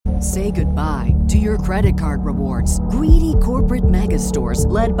Say goodbye to your credit card rewards. Greedy corporate mega stores,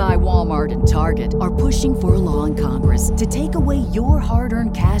 led by Walmart and Target, are pushing for a law in Congress to take away your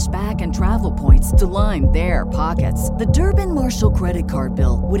hard-earned cash back and travel points to line their pockets. The Durbin-Marshall credit card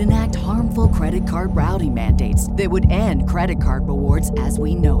bill would enact harmful credit card routing mandates that would end credit card rewards as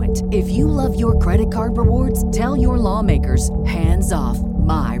we know it. If you love your credit card rewards, tell your lawmakers, hands off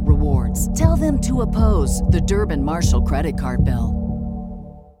my rewards. Tell them to oppose the Durbin-Marshall credit card bill.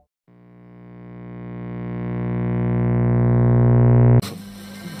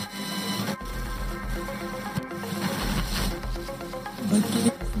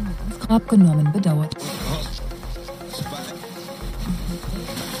 Abgenommen, bedauert.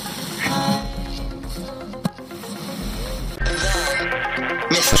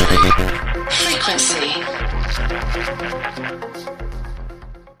 Mystery. Frequency.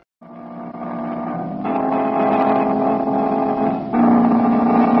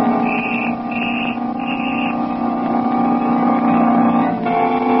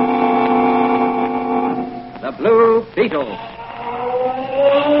 The Blue Beetle.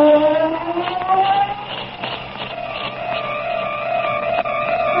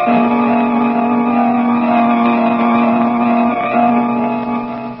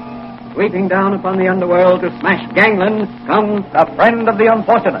 Sweeping down upon the underworld to smash gangland comes the friend of the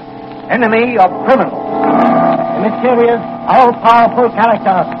unfortunate, enemy of criminals. A mysterious, all-powerful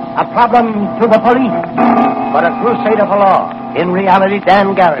character, a problem to the police, but a crusader for law. In reality,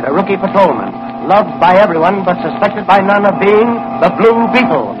 Dan Garrett, a rookie patrolman, loved by everyone but suspected by none of being the Blue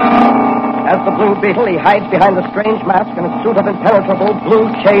Beetle. As the Blue Beetle, he hides behind a strange mask and a suit of impenetrable blue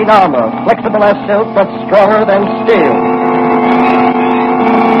chain armor, flexible as silk but stronger than steel.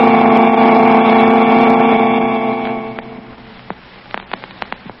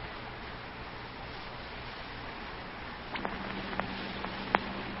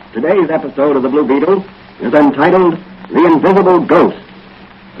 Today's episode of the Blue Beetle is entitled The Invisible Ghost.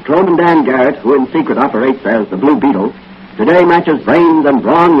 Patrolman Dan Garrett, who in secret operates as the Blue Beetle, today matches brains and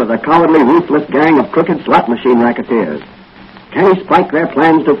brawn with a cowardly, ruthless gang of crooked slot machine racketeers. Can he spike their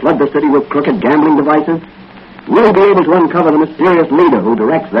plans to flood the city with crooked gambling devices? Will he be able to uncover the mysterious leader who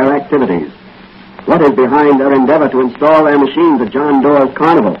directs their activities? What is behind their endeavor to install their machines at John Doerr's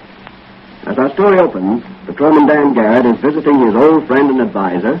carnival? As our story opens, Patrolman Dan Garrett is visiting his old friend and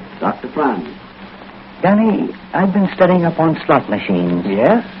advisor, Dr. Franz. Danny, I've been studying up on slot machines.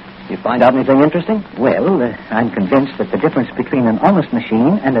 Yes? You find out anything interesting? Well, I'm convinced that the difference between an honest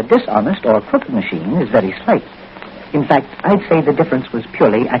machine and a dishonest or crooked machine is very slight. In fact, I'd say the difference was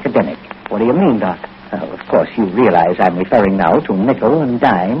purely academic. What do you mean, Doc? Of course, you realize I'm referring now to nickel and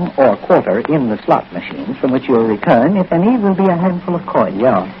dime or quarter in the slot machines, from which your return, if any, will be a handful of coins.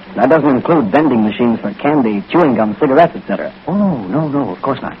 Yeah. That doesn't include vending machines for candy, chewing gum, cigarettes, etc. Oh, no, of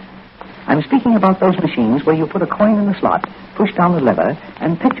course not. I'm speaking about those machines where you put a coin in the slot, push down the lever,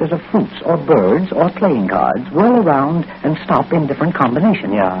 and pictures of fruits or birds or playing cards whirl around and stop in different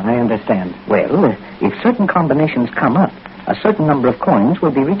combinations. Yeah, I understand. Well, if certain combinations come up, a certain number of coins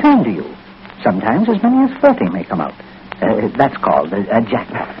will be returned to you. Sometimes as many as 40 may come out. That's called a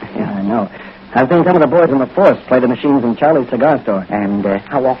jackpot. Yeah, I know. I've seen some of the boys in the force play the machines in Charlie's cigar store. And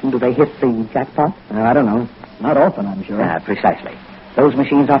how often do they hit the jackpot? I don't know. Not often, I'm sure. Precisely. Those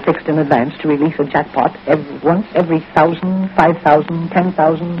machines are fixed in advance to release a jackpot once every 1,000, 5,000,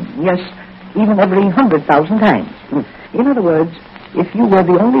 10,000, yes, even every 100,000 times. In other words, if you were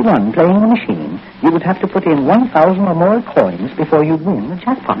the only one playing the machine, you would have to put in 1,000 or more coins before you'd win the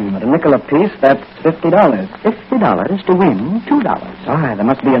jackpot. At a nickel apiece, that's $50. $50 to win $2. There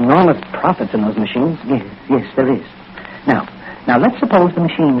must be enormous profits in those machines. Yes, there is. Now, let's suppose the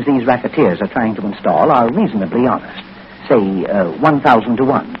machines these racketeers are trying to install are reasonably honest. Say, 1,000 to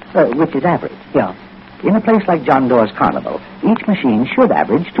 1, which is average. Yeah. In a place like John Doerr's Carnival, each machine should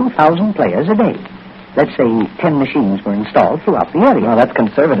average 2,000 players a day. Let's say 10 machines were installed throughout the area. Oh, that's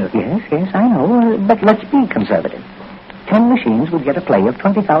conservative. Yes, I know, but let's be conservative. 10 machines would get a play of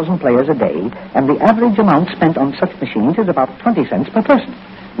 20,000 players a day, and the average amount spent on such machines is about 20 cents per person.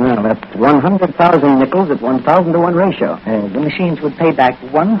 Well, that's 100,000 nickels at 1,000 to 1 ratio. The machines would pay back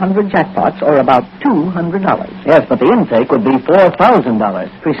 100 jackpots, or about $200. Yes, but the intake would be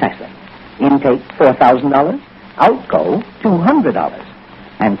 $4,000. Precisely. Intake $4,000, outgo $200.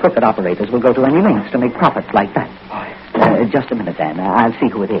 And crooked operators will go to any lengths to make profits like that. Just a minute, Dan. I'll see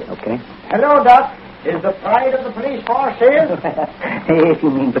who it is, okay? Hello, Doc. Is the pride of the police force here? If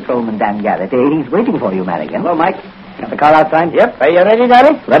you mean Patrolman Dan Garrett, he's waiting for you, Madigan. Hello, Mike. Got the car outside? Yep. Are you ready,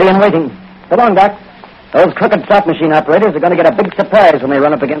 Daddy? Ready and waiting. Come on, Doc. Those crooked slot machine operators are going to get a big surprise when they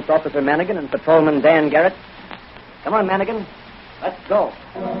run up against Officer Manigan and Patrolman Dan Garrett. Come on, Manigan. Let's go.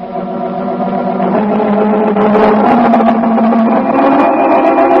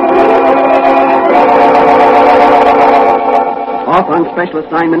 Off on special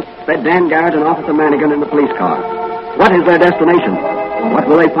assignment sped Dan Garrett and Officer Manigan in the police car. What is their destination? What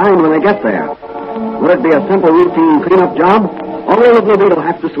will they find when they get there? Will it be a simple routine cleanup job? Or will the Blue Beetle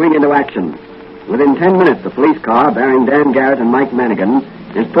have to swing into action? Within 10 minutes, the police car bearing Dan Garrett and Mike Manigan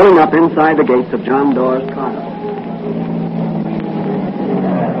is pulling up inside the gates of John Doerr's carnival.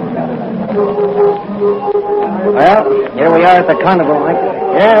 Well, here we are at the carnival, Mike.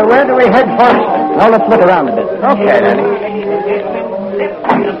 Yeah, where do we head first? Now let's look around a bit. Okay, Danny.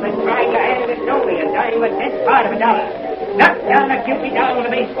 Knock down a $50 with a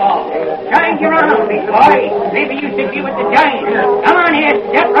baseball. Giant, you're on, big boy. Maybe you should be with the Giants. Come on here,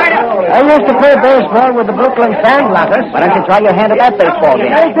 step right up. I used to play baseball with the Brooklyn Sandlotters. Why don't you try your hand at that baseball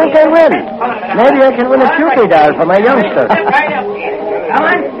game? I think I win. Maybe I can win a $50 for my youngster. Step right up here. Come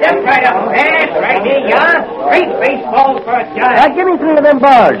on, step right up. That's right, there you are. Great baseball for a Giant. Give me 3 of them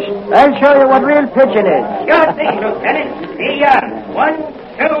bars. I'll show you what real pitching is. Sure thing, Lieutenant. Here you are. 1,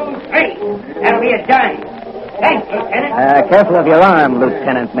 2, 3. That'll be a Giant. Thanks, Lieutenant. Careful of your arm,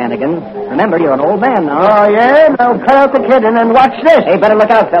 Lieutenant Manigan. Remember, you're an old man now. Oh, yeah? Now cut out the kid and watch this. Hey, better look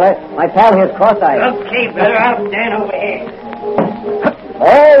out, fella. My pal here's cross-eyed. Okay, brother, I'll stand over here.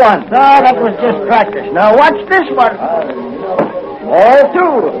 All 1. No, that was just practice. Now watch this one. All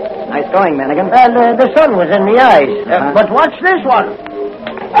 2. Nice going, Manigan. The sun was in the eyes. But watch this one.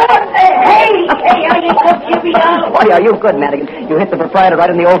 Hey, are you Cupid doll? Boy, are you good, Manigan. You hit the proprietor right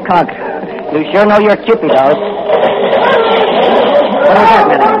in the old conch. You sure know you're Cupid dolls. What was that,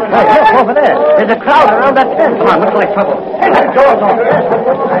 Manigan? Hey, look, over there. There's a crowd around that tent. Come on, looks like trouble. Hey, that door's open.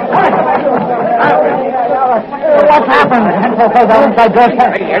 What's happened? That folks out inside doors.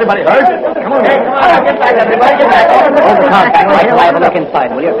 Hey, anybody hurt? Come on, get back, everybody, get back. Hold the conch back right till I have a look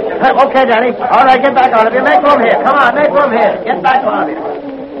inside, will you? Okay, Danny. All right, get back, all of you. Make room here. Come on, make room here. Get back, all of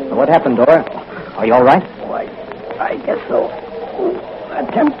you. What happened, Dora? Are you all right? Why, I guess so. A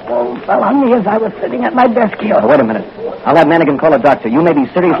tent pole fell on me as I was sitting at my desk here. Oh, wait a minute. I'll have Manigan call a doctor. You may be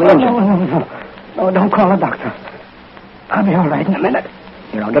seriously injured. No, don't call a doctor. I'll be all right in a minute.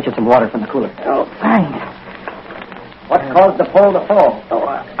 Here, I'll get you some water from the cooler. Oh, thanks. What caused the pole to fall? Oh,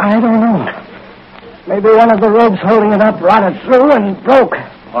 I don't know. Maybe one of the ropes holding it up rotted through and broke.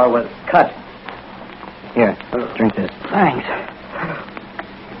 Or was cut. Here, drink this. Thanks.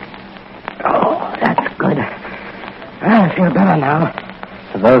 Oh, that's good. I feel better now.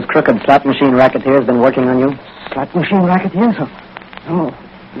 Have those crooked slot machine racketeers been working on you? Slot machine racketeers? No,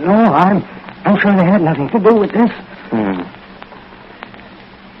 I'm sure they had nothing to do with this.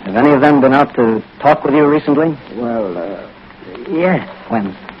 Have any of them been out to talk with you recently? Well, yes.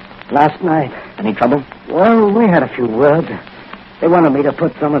 When? Last night. Any trouble? Well, we had a few words. They wanted me to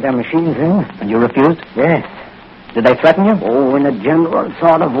put some of their machines in. And you refused? Yes. Did they threaten you? Oh, in a general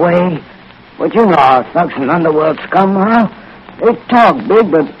sort of way. But you know how thugs and underworld scum are. They talk big,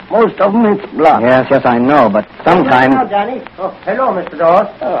 but most of them it's bluff. Yes, I know, but sometimes... Hello, Danny. Oh, hello, Mr. Dawes.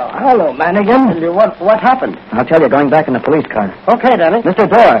 Hello, Manigan. What happened? I'll tell you, going back in the police car. Okay, Danny. Mr.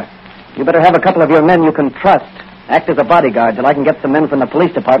 Dorr, you better have a couple of your men you can trust act as a bodyguard till I can get some men from the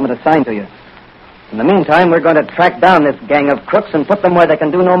police department assigned to you. In the meantime, we're going to track down this gang of crooks and put them where they can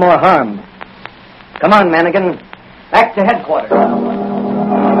do no more harm. Come on, Manigan. Back to headquarters.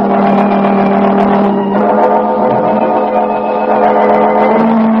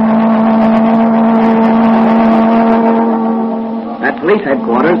 At police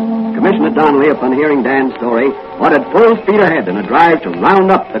headquarters, Commissioner Donnelly, upon hearing Dan's story, ordered full speed ahead in a drive to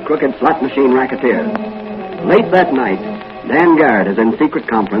round up the crooked slot machine racketeers. Late that night, Dan Garrett is in secret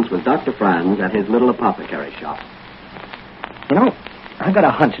conference with Dr. Franz at his little apothecary shop. You know, I got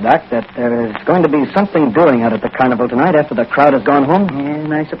a hunch, Doc, that there's going to be something doing out at the carnival tonight after the crowd has gone home.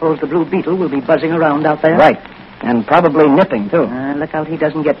 And I suppose the Blue Beetle will be buzzing around out there. Right. And probably nipping, too. Look out he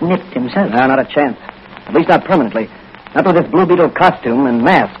doesn't get nipped himself. No, not a chance. At least not permanently. Not with this Blue Beetle costume and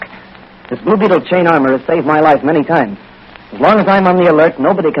mask. This Blue Beetle chain armor has saved my life many times. As long as I'm on the alert,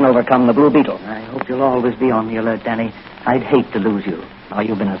 nobody can overcome the Blue Beetle. I hope you'll always be on the alert, Danny. I'd hate to lose you. Oh,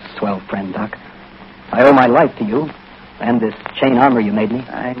 you've been a swell friend, Doc. I owe my life to you. And this chain armor you made me.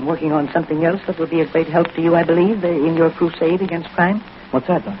 I'm working on something else that will be a great help to you, I believe, in your crusade against crime. What's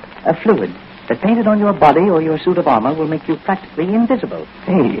that, Doc? A fluid that painted on your body or your suit of armor will make you practically invisible.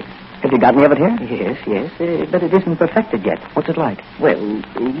 Hey, Have you got any of it here? Yes, but it isn't perfected yet. What's it like? Well,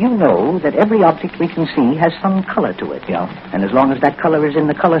 you know that every object we can see has some color to it. Yeah. And as long as that color is in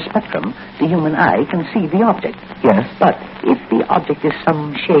the color spectrum, the human eye can see the object. Yes. But if the object is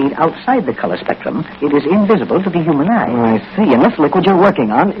some shade outside the color spectrum, it is invisible to the human eye. I see. And this liquid you're working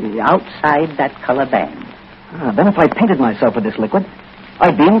on is outside that color band. Then if I painted myself with this liquid,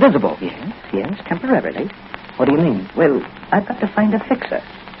 I'd be invisible. Yes, temporarily. What do you mean? Well, I've got to find a fixer.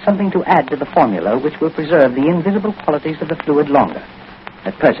 Something to add to the formula which will preserve the invisible qualities of the fluid longer.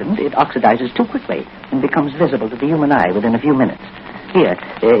 At present, it oxidizes too quickly and becomes visible to the human eye within a few minutes.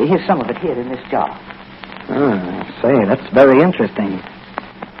 Here's some of it here in this jar. Say, that's very interesting.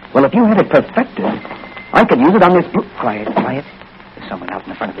 Well, if you had it perfected, I could use it on this blue... Quiet. There's someone out in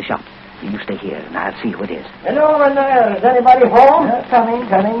the front of the shop. You stay here, and I'll see who it is. Hello in there. Is anybody home?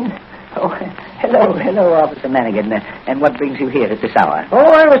 Coming. Oh, hello, Officer Manigan. And what brings you here at this hour?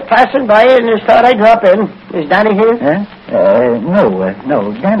 Oh, I was passing by and just thought I'd drop in. Is Danny here?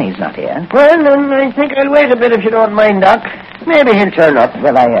 No, Danny's not here. Well, then I think I'll wait a bit if you don't mind, Doc. Maybe he'll turn up.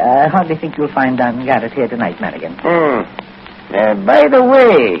 Well, I hardly think you'll find Don Garrett here tonight, Manigan. By the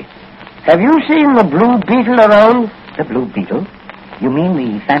way, have you seen the Blue Beetle around? The Blue Beetle? You mean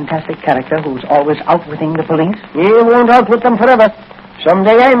the fantastic character who's always outwitting the police? He won't outwit them forever.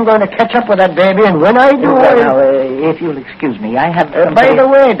 Someday I'm going to catch up with that baby, and when I do... Now, if you'll excuse me, I have... By the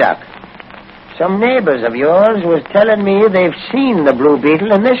way, Doc, some neighbors of yours was telling me they've seen the Blue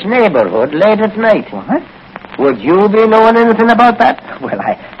Beetle in this neighborhood late at night. What? Would you be knowing anything about that? Well,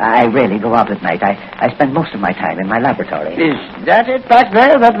 I rarely go out at night. I spend most of my time in my laboratory. Is that it back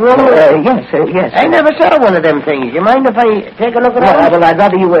there, that room? Yes. I never saw one of them things. You mind if I take a look at it? Well, I'd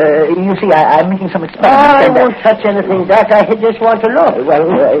rather you... you see, I'm making some experiments. I won't touch anything, Doc. I just want to look. Well,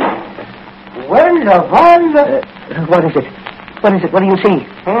 what is it? What do you see?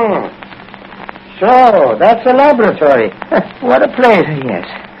 So, that's a laboratory. What a place.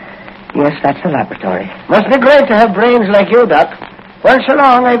 Yes, that's the laboratory. Must be great to have brains like you, Doc. Well, so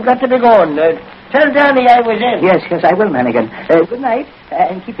long, I've got to be going. Tell Danny I was in. Yes, I will, Manigan. Good night,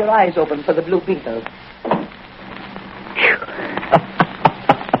 and keep your eyes open for the Blue Beetle.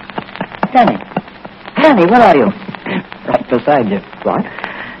 Danny, where are you? Right beside you. What?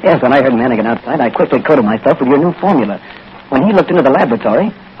 Yes, when I heard Manigan outside, I quickly coated myself with your new formula. When he looked into the laboratory,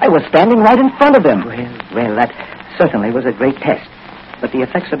 I was standing right in front of him. Well, that certainly was a great test. But the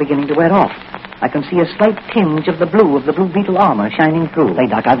effects are beginning to wear off. I can see a slight tinge of the Blue Beetle armor shining through. Hey,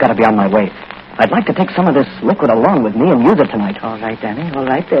 Doc, I've got to be on my way. I'd like to take some of this liquid along with me and use it tonight. All right, Danny, all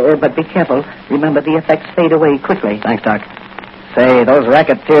right. But be careful. Remember, the effects fade away quickly. Thanks, Doc. Say, those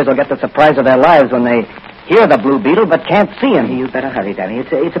racketeers will get the surprise of their lives when they hear the Blue Beetle but can't see him. You'd better hurry, Danny.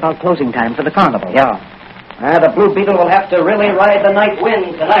 It's about closing time for the carnival. Yeah. The Blue Beetle will have to really ride the night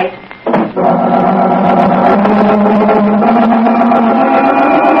wind tonight.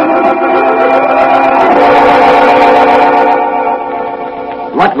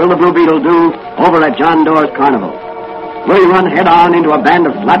 What will the Blue Beetle do over at John Doerr's carnival? Will he run head-on into a band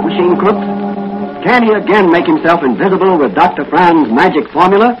of slot machine crooks? Can he again make himself invisible with Dr. Fran's magic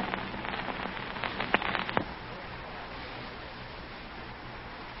formula?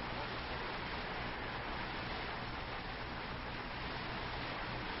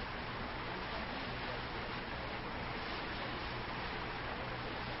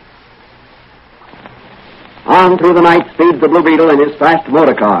 On through the night speeds the Blue Beetle in his fast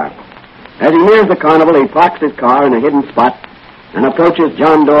motor car. As he nears the carnival, he parks his car in a hidden spot and approaches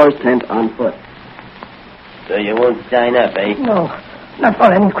John Doerr's tent on foot. So you won't sign up, eh? No, not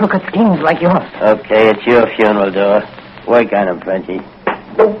for any crooked schemes like yours. Okay, it's your funeral, Doerr. Work on him, Frenchie.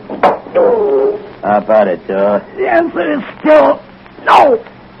 How about it, Doerr? The answer is still no.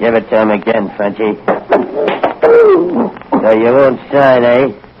 Give it to him again, Frenchie. So you won't sign,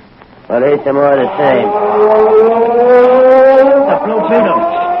 eh? Well, here's some more of the same. The Blue Beetle.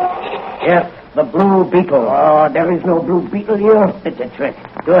 Yes, the Blue Beetle. Oh, there is no Blue Beetle here. It's a trick.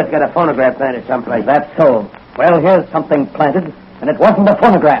 Doerr's got a phonograph planted someplace. That's so. Well, here's something planted, and it wasn't a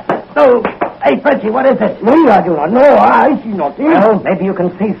phonograph. No. Hey, Frenchie, what is it? Me, I do not know. I see nothing. Well, maybe you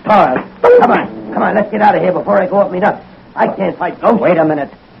can see stars. Come on, let's get out of here before I go up me nuts. I can't fight ghosts. Wait a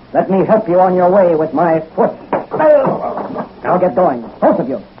minute. Let me help you on your way with my foot. Now get going, both of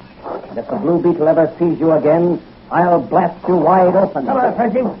you. And if the Blue Beetle ever sees you again, I'll blast you wide open. Come on,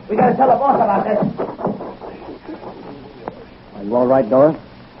 Frenchie. We got to tell the boss about this. Are you all right, Doerr?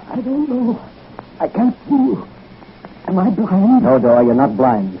 I don't know. I can't see. Am I blind? No, Doerr, you're not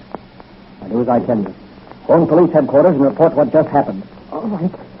blind. Now do as I tell you. Phone police headquarters and report what just happened. All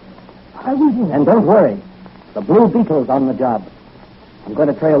right. I will. And don't worry. The Blue Beetle's on the job. I'm going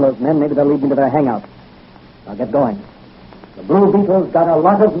to trail those men. Maybe they'll lead me to their hangout. I'll get going. The Blue Beetle's got a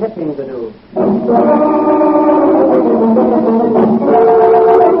lot of nipping to do.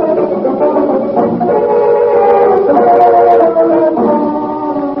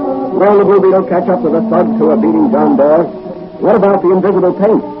 Will the Blue Beetle catch up with the thugs who are beating John Doerr? What about the invisible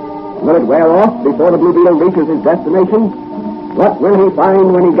paint? Will it wear off before the Blue Beetle reaches his destination? What will he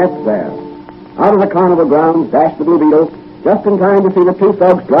find when he gets there? Out of the carnival grounds dashed the Blue Beetle, just in time to see the two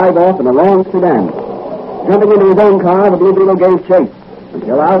thugs drive off in a long sedan. Jumping into his own car, the Blue Beetle gave chase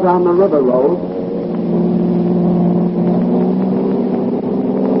until out on the river road.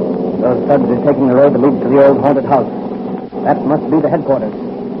 Those thugs are taking the road that leads to the old haunted house. That must be the headquarters.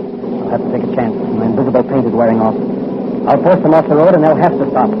 I'll have to take a chance. My invisible paint is wearing off. I'll force them off the road, and they'll have to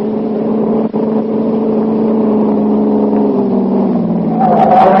stop.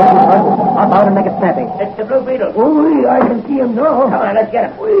 Hop out and make it snappy. It's the Blue Beetle. Oh, I can see him now. Come on, let's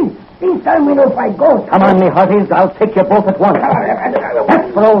get him. This time we don't fight ghosts. Come on, me hearties. I'll take you both at once.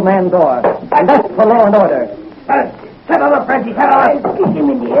 That's for Old Man Door. And that's for law and order. Settle up, Frenchie, settle up. Kick him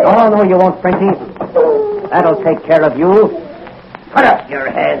in the head. Oh, no, you won't, Frenchie. That'll take care of you. Put up your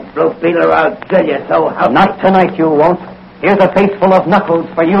hands, Blue Beetle, or I'll drill you so help. Not tonight, you won't. Here's a face full of knuckles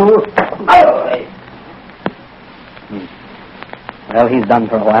for you. Well, he's done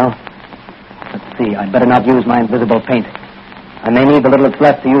for a while. Let's see, I'd better not use my invisible paint. I may need the little that's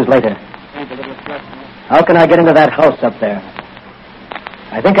left to use later. How can I get into that house up there?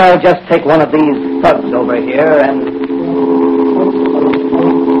 I think I'll just take one of these thugs over here and...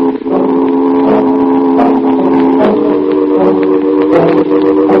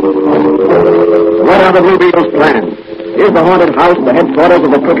 What are the Blue Beetle's plans? Is the haunted house the headquarters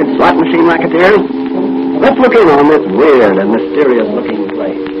of the crooked slot machine racketeers? Let's look in on this weird and mysterious-looking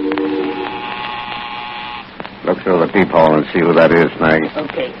place. Look through the peephole and see who that is, Snag.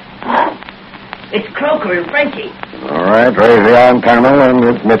 Okay. It's Croker and Frenchie. All right, raise the arm panel and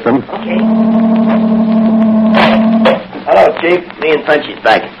admit them. Okay. Hello, Chief. Me and Frenchie's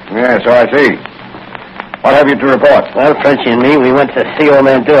back. Yeah, so I see. What have you to report? Well, Frenchie and me, we went to see Old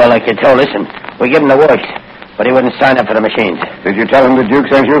Man Door like you told us, and we gave him the works. But he wouldn't sign up for the machines. Did you tell him the Duke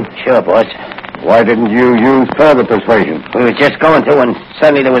sent you? Sure, boss. Why didn't you use further persuasion? We were just going to, and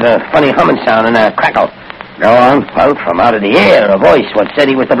suddenly there was a funny humming sound and a crackle. Go on. Well, from out of the air, a voice what said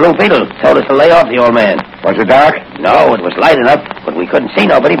he was the Blue Beetle told us to lay off the old man. Was it dark? No, it was light enough, but we couldn't see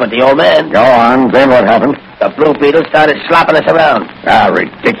nobody but the old man. Go on. Then what happened? The Blue Beetle started slapping us around. Ah,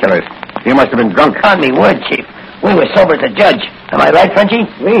 ridiculous. You must have been drunk. On me word, Chief. We were sober as a judge. Am I right, Frenchie?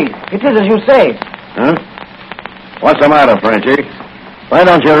 Please, it is as you say. Huh? What's the matter, Frenchie? Why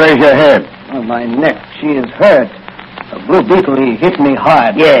don't you raise your head? Oh, my neck, she is hurt. The Blue Beetle, he hit me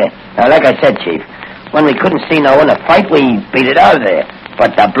hard. Yeah, like I said, Chief. When we couldn't see no one to fight, we beat it out of there.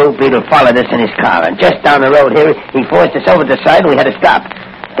 But the Blue Beetle followed us in his car, and just down the road here, he forced us over to the side, and we had to stop.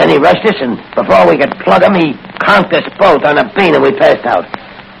 Then he rushed us, and before we could plug him, he conked us both on a bean, and we passed out.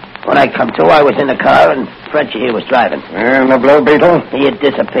 When I come to, I was in the car, and Frenchie here was driving. And the Blue Beetle? He had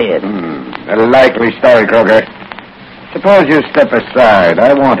disappeared. A likely story, Croker. Suppose you step aside.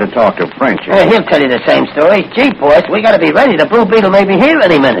 I want to talk to Frenchie. He'll tell you the same story. Gee, boss, we got to be ready. The Blue Beetle may be here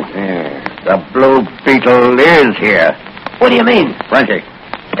any minute. Yeah, the Blue Beetle is here. What do you mean? Frenchie,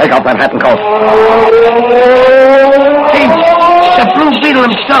 take off that hat and coat. Gee, the Blue Beetle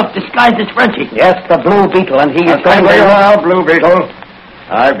himself disguised as Frenchie. Yes, the Blue Beetle, and he is going There you to... are, Blue Beetle.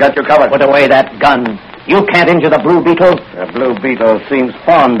 I've got you covered. Put away that gun. You can't injure the Blue Beetle. The Blue Beetle seems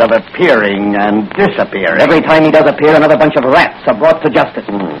fond of appearing and disappearing. Every time he does appear, another bunch of rats are brought to justice.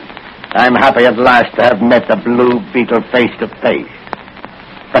 I'm happy at last to have met the Blue Beetle face to face.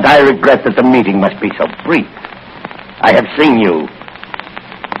 But I regret that the meeting must be so brief. I have seen you.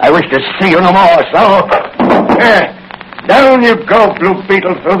 I wish to see you no more, so... down you go, Blue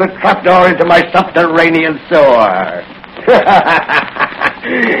Beetle, through the trapdoor into my subterranean sewer.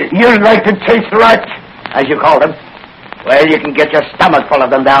 You like to chase rats, as you call them? Well, you can get your stomach full of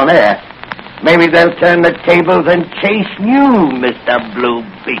them down there. Maybe they'll turn the tables and chase you, Mr. Blue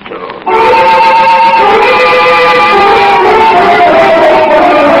Beetle.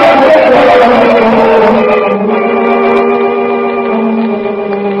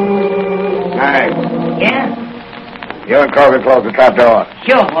 Nice. Yeah? You and Croker close the trapdoor.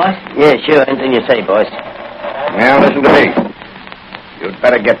 Sure, boss. Yeah, sure. Anything you say, boss. Now, listen to me. You'd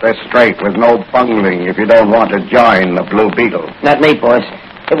better get this straight with no bungling if you don't want to join the Blue Beetle. Not me, boss.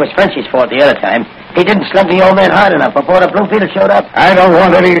 It was Frenchie's fault the other time. He didn't slug the old man hard enough before the Blue Beetle showed up. I don't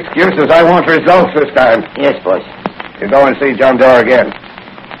want any excuses. I want results this time. Yes, boss. You go and see John Doerr again.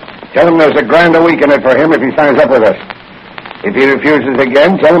 Tell him there's $1,000 a week in it for him if he signs up with us. If he refuses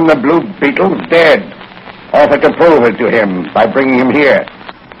again, tell him the Blue Beetle's dead. Offer to prove it to him by bringing him here.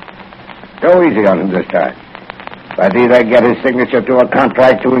 Go easy on him this time. But either get his signature to a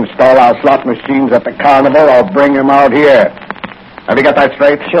contract to install our slot machines at the carnival or bring him out here. Have you got that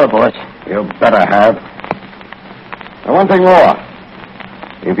straight? Sure, boss. You better have. Now, one thing more.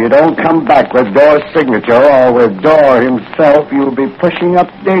 If you don't come back with Dorr's signature or with Dorr himself, you'll be pushing up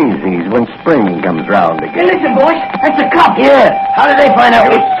daisies when spring comes round again. Hey, listen, boys. That's a cop. Yeah. How did they find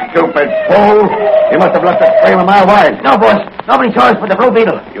out? You stupid fool. You must have left the frame a mile wide. No, boss. Nobody saw us but the Blue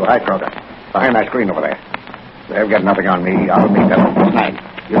Beetle. You hide, Croker. Behind that screen over there. They've got nothing on me. I'll meet them. Thanks.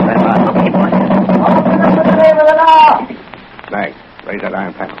 You stand by. Okay, boss. Open up the name of the law. Thanks. Raise that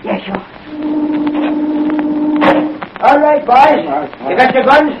iron panel. Yeah, sure. All right, boys. You got your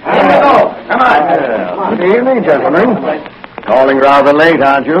guns? Here we go. Come on. Good evening, gentlemen. Calling rather late,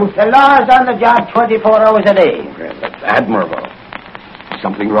 aren't you? The law's on the job 24 hours a day. Well, that's admirable.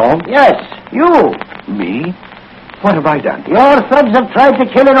 Something wrong? Yes, you. Me? What have I done? Your thugs have tried to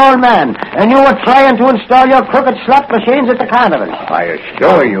kill an old man, and you were trying to install your crooked slot machines at the carnival. I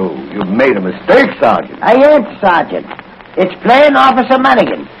assure you, you've made a mistake, Sergeant. I ain't, Sergeant. It's plain Officer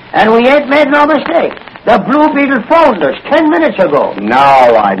Mannigan, and we ain't made no mistake. The Blue Beetle phoned us 10 minutes ago.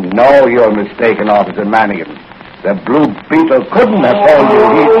 Now I know you're mistaken, Officer Mannigan. The Blue Beetle couldn't have phoned you.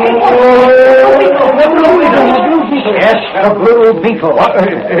 The Blue Beetle. Yes, the Blue Beetle. What?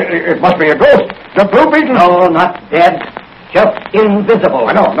 It must be a ghost. The Blue Beetle. No, not dead. Just invisible.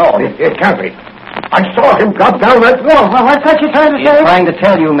 No, it can't be. I saw him drop down that wall. Well, what's that you're trying to say? He's trying to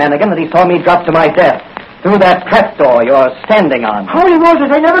tell you, Mannigan, that he saw me drop to my death through that trapdoor you're standing on. Holy Moses,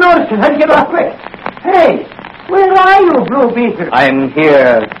 I never noticed it. Let's get off quick. Hey, where are you, Blue Beetle? I'm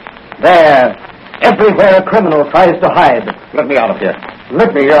here, there, everywhere a criminal tries to hide. Let me out of here.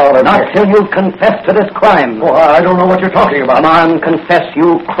 Let me out of Not here. till you confess to this crime. Oh, I don't know what you're talking about. Come on, confess,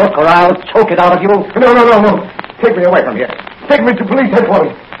 you crook, or I'll choke it out of you. No. Take me away from here. Take me to police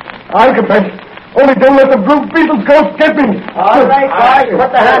headquarters. I'll confess. Only don't let the Blue Beetle's ghost get me. All right, boys,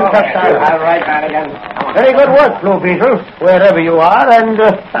 put the handcuffs on. All right, Mannigan. Very good work, Blue Beetle, wherever you are, and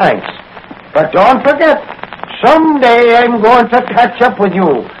thanks. But don't forget, someday I'm going to catch up with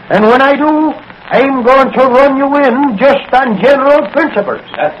you. And when I do, I'm going to run you in just on general principles.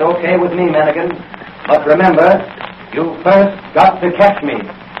 That's okay with me, Mannigan. But remember, you first got to catch me.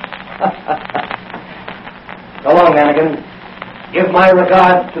 So long, Mannigan. Give my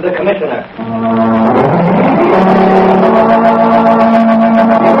regards to the commissioner.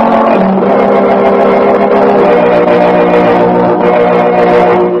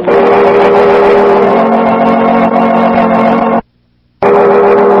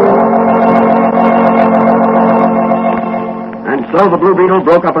 And so the Blue Beetle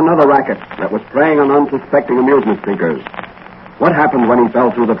broke up another racket that was preying on unsuspecting amusement seekers. What happened when he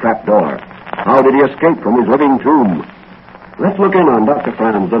fell through the trap door? How did he escape from his living tomb? Let's look in on Dr.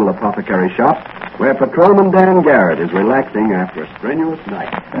 Fran's little apothecary shop, where Patrolman Dan Garrett is relaxing after a strenuous night.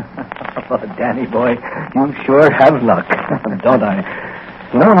 Oh, Danny boy, you sure have luck, don't I?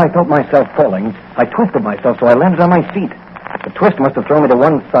 You know, when I felt myself falling, I twisted myself so I landed on my feet. The twist must have thrown me to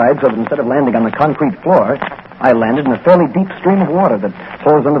one side, so that instead of landing on the concrete floor, I landed in a fairly deep stream of water that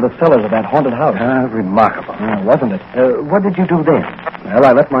pours into the cellars of that haunted house. Remarkable. Wasn't it? What did you do then? Well,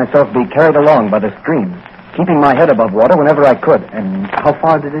 I let myself be carried along by the stream, keeping my head above water whenever I could. And how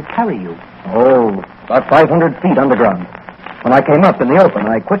far did it carry you? Oh, about 500 feet underground. When I came up in the open,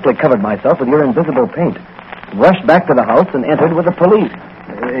 I quickly covered myself with your invisible paint, rushed back to the house, and entered with the police.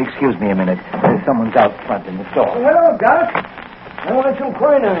 Excuse me a minute. Someone's out front in the store. Oh, hello, Doc. I want some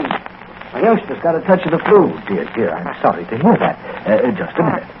quinine. My youngster's got a touch of the flu. Dear, I'm sorry to hear that. Just a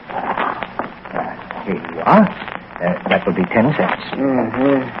minute. Here you are. That will be 10 cents.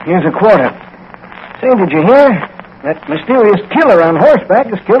 Here's a quarter. Say, did you hear? That mysterious killer on horseback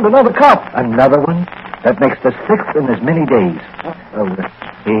has killed another cop. Another one? That makes the 6th in as many days. Oh,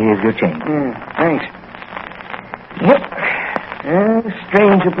 here's your change. Thanks. Yep.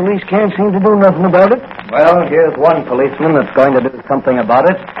 Strange the police can't seem to do nothing about it. Well, here's one policeman that's going to do something about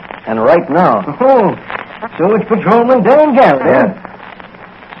it, and right now. Oh, so it's Patrolman Dan Garrett, Yeah.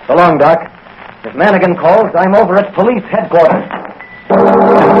 So long, Doc. If Mannigan calls, I'm over at police headquarters.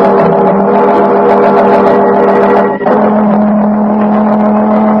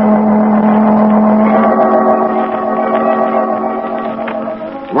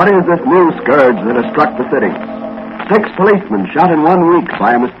 What is this new scourge that has struck the city? 6 policemen shot in 1 week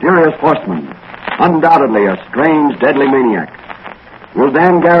by a mysterious horseman. Undoubtedly a strange, deadly maniac. Will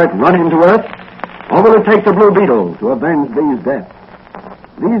Dan Garrett run him to earth? Or will it take the Blue Beetle to avenge these deaths?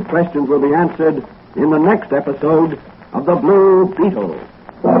 These questions will be answered in the next episode of the Blue Beetle.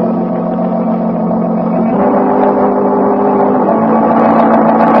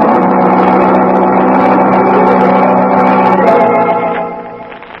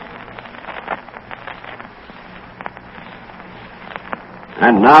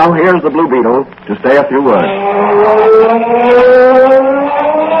 And now, here's the Blue Beetle to say a few words.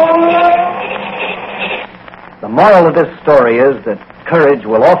 The moral of this story is that courage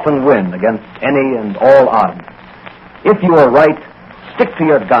will often win against any and all odds. If you are right, stick to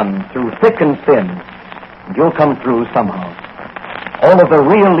your gun through thick and thin, and you'll come through somehow. All of the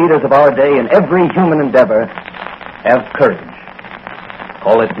real leaders of our day in every human endeavor have courage.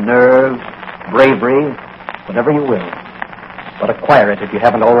 Call it nerve, bravery, whatever you will. But acquire it if you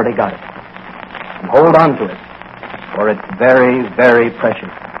haven't already got it. And hold on to it, for it's very, very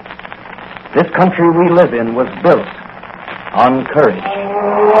precious. This country we live in was built on courage.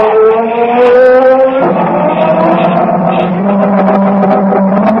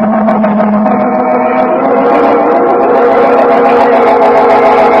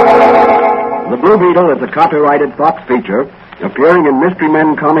 The Blue Beetle is a copyrighted Fox feature appearing in Mystery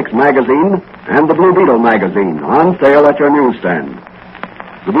Men Comics magazine and the Blue Beetle magazine, on sale at your newsstand.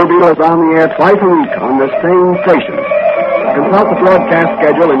 The Blue Beetle is on the air twice a week on the same station. Consult the broadcast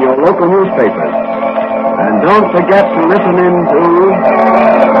schedule in your local newspapers. And don't forget to listen in to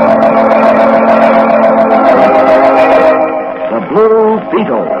the Blue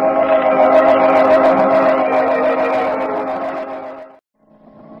Beetle.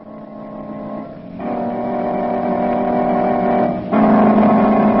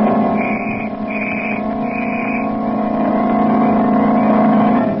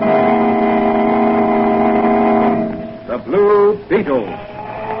 Beetle.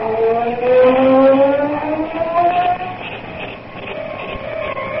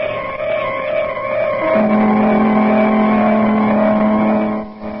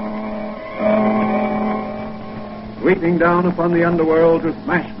 Sweeping down upon the underworld to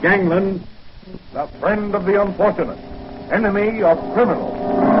smash gangland, the friend of the unfortunate, enemy of criminals.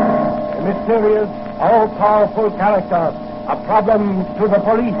 A mysterious, all-powerful character, a problem to the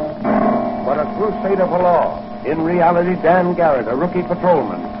police, but a crusader for law. In reality, Dan Garrett, a rookie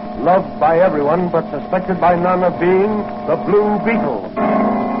patrolman, loved by everyone but suspected by none of being the Blue Beetle.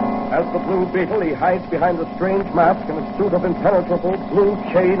 As the Blue Beetle, he hides behind a strange mask and a suit of impenetrable blue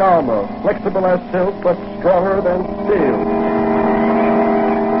chain armor, flexible as silk but stronger than steel.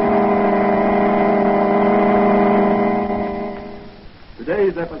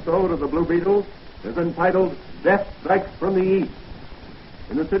 Today's episode of the Blue Beetle is entitled Death Strikes from the East.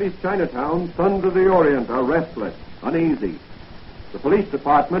 In the city's Chinatown, Sons of the Orient are restless, uneasy. The police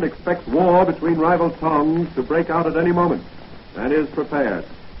department expects war between rival tongues to break out at any moment, and is prepared.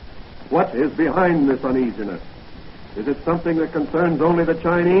 What is behind this uneasiness? Is it something that concerns only the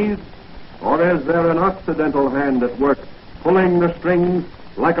Chinese, or is there an Occidental hand at work, pulling the strings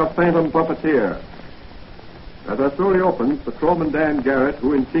like a phantom puppeteer? As our story opens, Patrolman Dan Garrett,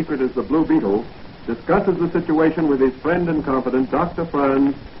 who in secret is the Blue Beetle, discusses the situation with his friend and confidant, Dr.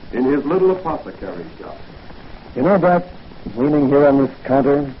 Franz, in his little apothecary shop. You know, Doc, leaning here on this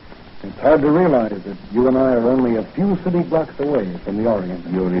counter, it's hard to realize that you and I are only a few city blocks away from the Orient.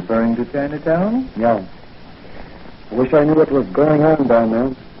 You're referring to Chinatown? Yeah. I wish I knew what was going on down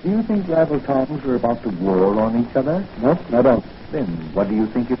there. Do you think rival towns are about to war on each other? Nope, I don't. Then what do you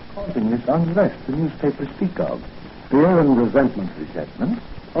think is causing this unrest the newspapers speak of? Fear and resentment. Resentment?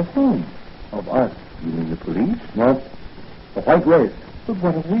 Of whom? Of us. You mean the police? No, the white race. But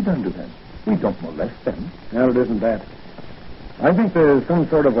what have we done to them? We don't molest them. No, it isn't that. I think there's some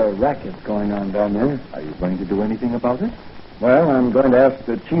sort of a racket going on down there. Are you going to do anything about it? Well, I'm going to ask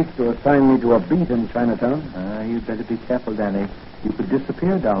the chief to assign me to a beat in Chinatown. You'd better be careful, Danny. You could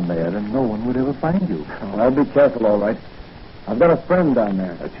disappear down there and no one would ever find you. Oh, I'll be careful, all right. I've got a friend down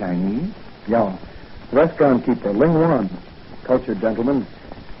there. A Chinese? Yeah. Restaurant keeper, Ling Wan. Cultured gentleman.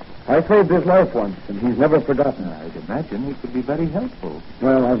 I saved his life once, and he's never forgotten. I'd imagine he could be very helpful.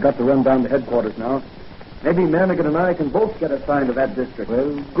 Well, I've got to run down to headquarters now. Maybe Manigan and I can both get assigned to that district.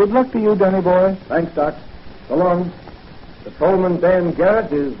 Well, good luck to you, Danny boy. Thanks, Doc. So long. Patrolman Dan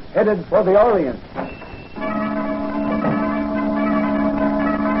Garrett is headed for the Orient.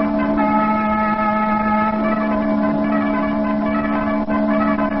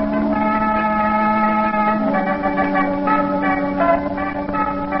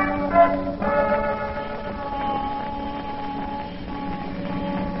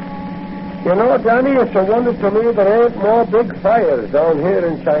 You know, Johnny, it's a wonder to me there ain't more big fires down here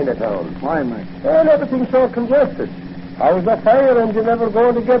in Chinatown. Why, Mike? Well, everything's so congested. How's the fire engine ever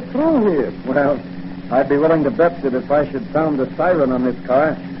going to get through here? Well, I'd be willing to bet that if I should sound the siren on this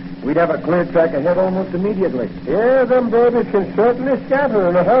car, we'd have a clear track ahead almost immediately. Yeah, them babies can certainly scatter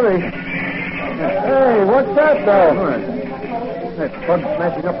in a hurry. Hey, what's that, though? That bug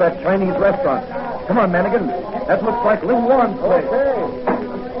smashing up that Chinese restaurant. Come on, Manigan. That looks like Ling Wan's place.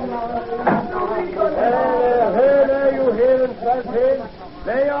 Hey there, you hearing, Flathead?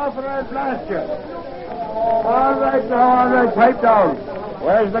 Lay off or I'll blast you. All right, pipe down.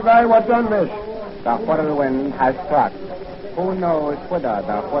 Where's the guy what done this? The whirlwind has struck. Who knows whither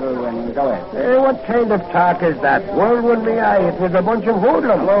the whirlwind goeth? Hey, what kind of talk is that? Whirlwind me eye, it was a bunch of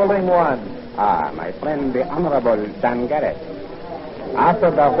hoodlums. Rolling one. Ah, my friend, the Honorable Dan Garrett.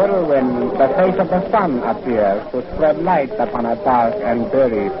 After the whirlwind, the face of the sun appears to spread light upon a dark and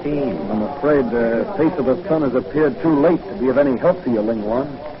dreary scene. I'm afraid the face of the sun has appeared too late to be of any help to you, Ling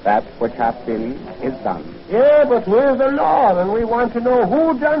Wan. That which hath been is done. Yeah, but we're the law, and we want to know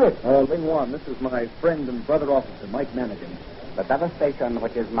who done it. Ling Wan, this is my friend and brother officer, Mike Manigan. The devastation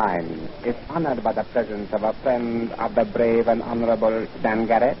which is mine is honored by the presence of a friend of the brave and honorable Dan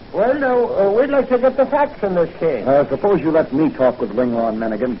Garrett. Well, now, we'd like to get the facts in this case. Suppose you let me talk with Ling Wan,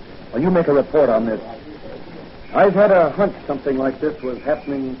 Manigan, while you make a report on this. I've had a hunch something like this was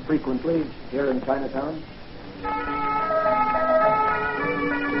happening frequently here in Chinatown.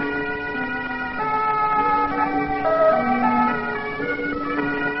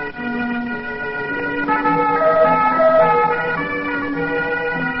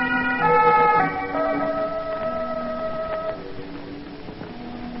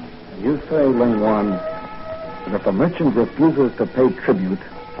 You say, Ling Wan, that if a merchant refuses to pay tribute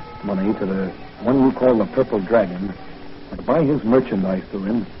money to the one you call the Purple Dragon, and to buy his merchandise through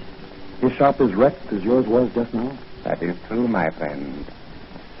him, his shop is wrecked as yours was just now? That is true, my friend.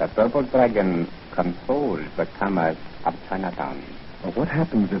 The Purple Dragon controls the commerce of Chinatown. But what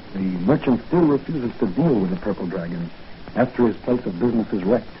happens if the merchant still refuses to deal with the Purple Dragon after his place of business is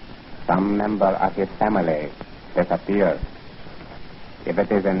wrecked? Some member of his family disappears. If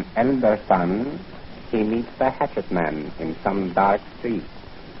it is an elder son, he meets the hatchet man in some dark street.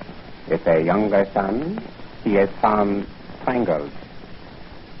 If a younger son, he is found strangled.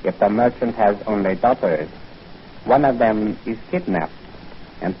 If the merchant has only daughters, one of them is kidnapped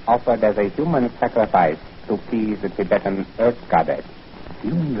and offered as a human sacrifice to please the Tibetan earth goddess.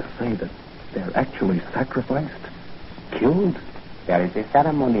 You mean to say that they're actually sacrificed? Killed? There is a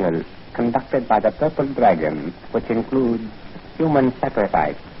ceremonial conducted by the Purple Dragon which includes human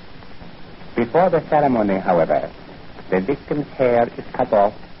sacrifice. Before the ceremony, however, the victim's hair is cut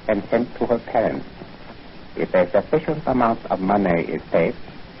off and sent to her parents. If a sufficient amount of money is paid,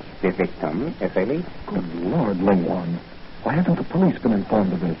 the victim is released. Good Lord, Ling Wan. Why hasn't the police been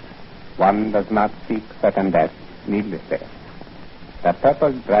informed of this? One does not seek certain death needlessly. The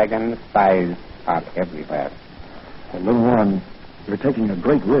Purple Dragon spies are everywhere. Ling Wan, you're taking a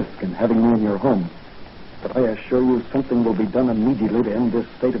great risk in having me in your home. But I assure you something will be done immediately to end this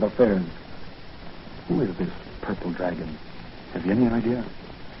state of affairs. Who is this Purple Dragon? Have you any idea?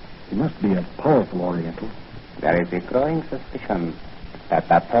 He must be a powerful Oriental. There is a growing suspicion that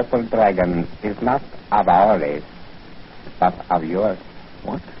the Purple Dragon is not of our race, but of yours.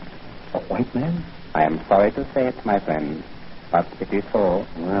 What? A white man? I am sorry to say it, my friend, but it is so.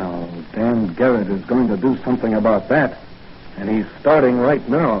 Well, Dan Garrett is going to do something about that, and he's starting right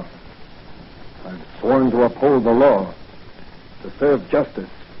now. I've sworn to uphold the law, to serve justice,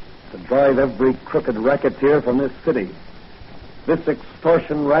 to drive every crooked racketeer from this city. This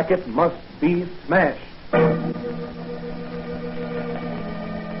extortion racket must be smashed.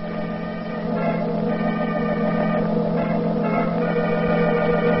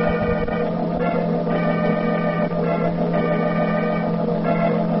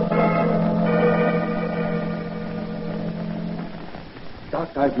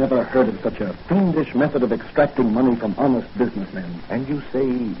 Doc, I've never heard of such a fiendish method of extracting money from honest businessmen. And you say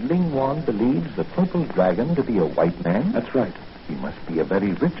Ling Wan believes the Purple Dragon to be a white man? That's right. He must be a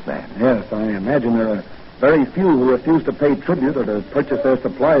very rich man. Yes, I imagine there are very few who refuse to pay tribute or to purchase their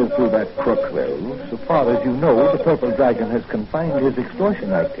supplies through that crook. Well, so far as you know, the Purple Dragon has confined his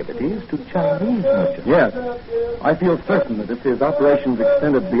extortion activities to Chinese merchants. Yes. I feel certain that if his operations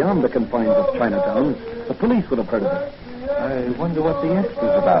extended beyond the confines of Chinatown, the police would have heard of it. I wonder what the X is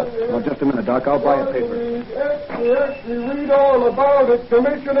about. Well, just a minute, Doc. I'll buy a paper. Yes, you read all about it.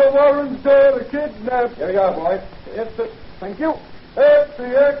 Commissioner Warren's there to kidnap. Here you are, boy. Yes, sir. Thank you. X,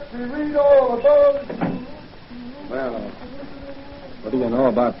 you read all about it. Well, what do you know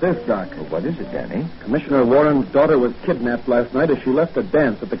about this, Doc? Well, what is it, Danny? Commissioner Warren's daughter was kidnapped last night as she left a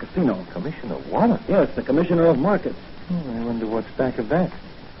dance at the casino. Commissioner Warren? Yes, the Commissioner of Markets. I wonder what's back of that.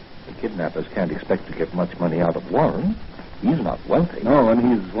 The kidnappers can't expect to get much money out of Warren. He's not wealthy. No, and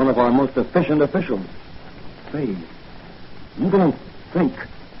he's one of our most efficient officials. Say, you don't think...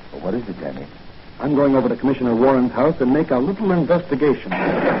 Well, what is it, Danny? I'm going over to Commissioner Warren's house and make a little investigation.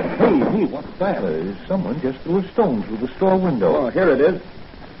 Hey, what's that? Someone just threw a stone through the store window. Oh, here it is.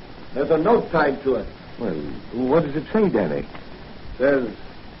 There's a note tied to it. Well, what does it say, Danny? It says,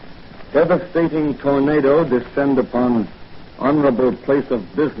 devastating tornado descend upon honorable place of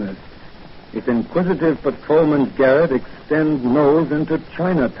business. If inquisitive patrolman Garrett extends nose into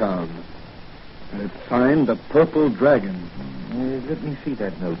Chinatown. And it's signed the Purple Dragon. Let me see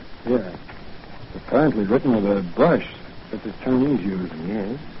that note. Yeah. It's apparently written with a brush, such as Chinese use.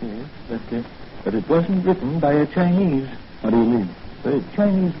 Yes. But it wasn't written by a Chinese. What do you mean? The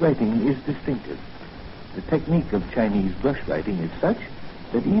Chinese writing is distinctive. The technique of Chinese brush writing is such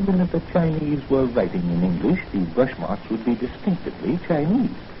that even if the Chinese were writing in English, the brush marks would be distinctively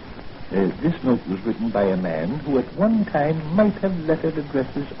Chinese. This note was written by a man who at one time might have lettered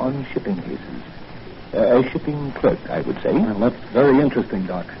addresses on shipping cases. A shipping clerk, I would say. Well, that's very interesting,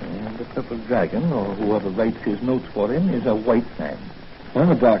 Doc. And the Purple Dragon, or whoever writes his notes for him, is a white man.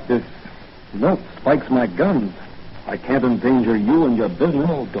 Well, Doc, this note spikes my guns. I can't endanger you and your business.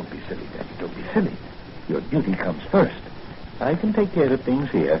 Oh, don't be silly, Daddy. Don't be silly. Your duty comes first. I can take care of things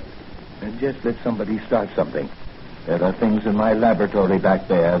here. And just let somebody start something. There are things in my laboratory back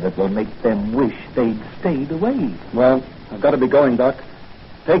there that will make them wish they'd stayed away. Well, I've got to be going, Doc.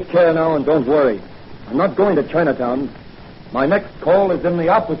 Take care now and don't worry. I'm not going to Chinatown. My next call is in the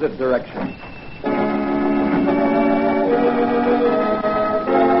opposite direction.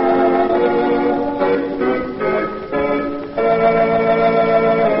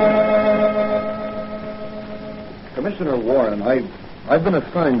 Commissioner Warren, I've been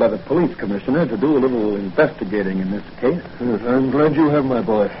assigned by the police commissioner to do a little investigating in this case. Yes, I'm glad you have, my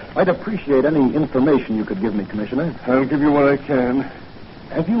boy. I'd appreciate any information you could give me, Commissioner. I'll give you what I can.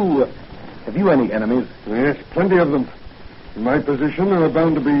 Have you any enemies? Yes, plenty of them. In my position, there are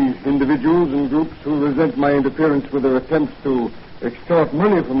bound to be individuals and groups who resent my interference with their attempts to extort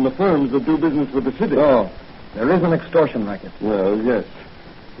money from the firms that do business with the city. Oh, there is an extortion racket. Well, yes.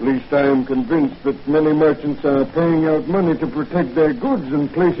 At least I am convinced that many merchants are paying out money to protect their goods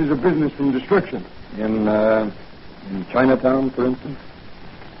and places of business from destruction. In Chinatown, for instance?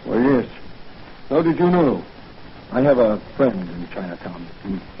 Well, yes. How did you know? I have a friend in Chinatown.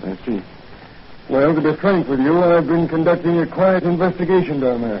 I see. Well, to be frank with you, I've been conducting a quiet investigation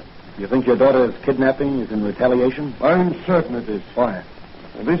down there. You think your daughter's kidnapping is in retaliation? I'm certain it is. Why?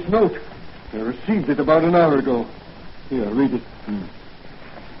 This note. I received it about an hour ago. Here, read it.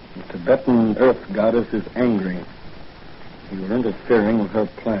 The Tibetan Earth Goddess is angry. You are interfering with her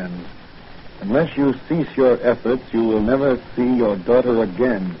plans. Unless you cease your efforts, you will never see your daughter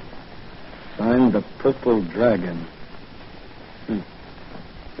again. Signed, the Purple Dragon.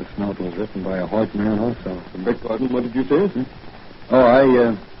 This note was written by a white man also. Beg pardon, what did you say?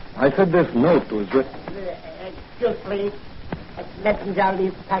 Oh, I said this note was written... Excuse, please. Messenger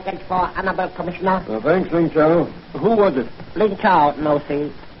leaves package for Honorable Commissioner. Thanks, Ling Chow. Who was it? Ling Chow, no,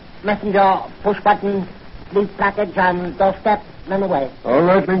 see. Messenger, push button, leave package on doorstep, run away. All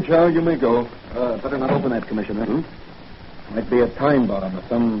right, Ling Chow, you may go. Better not open that, Commissioner. Might be a time bomb or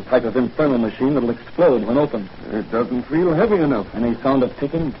some type of infernal machine that'll explode when opened. It doesn't feel heavy enough. Any sound of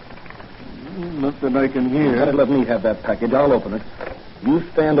ticking? Not that I can hear. Better let me have that package. I'll open it. You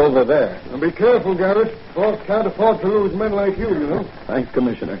stand over there. Now be careful, Garrett. Boss can't afford to lose men like you know. Thanks,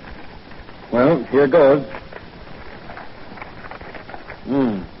 Commissioner. Well, here goes.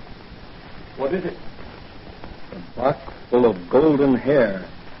 What is it? A box full of golden hair.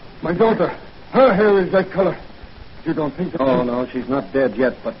 My daughter. Her hair is that color. You don't think that... Oh, no, she's not dead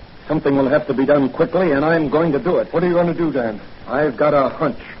yet, but something will have to be done quickly, and I'm going to do it. What are you going to do, Dan? I've got a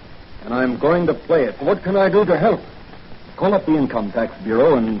hunch, and I'm going to play it. What can I do to help? Call up the Income Tax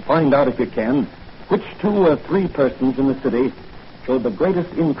Bureau and find out, if you can, which 2 or 3 persons in the city showed the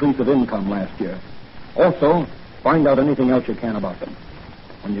greatest increase of income last year. Also, find out anything else you can about them.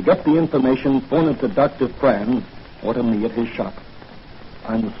 When you get the information, phone it to Dr. Fran or to me at his shop.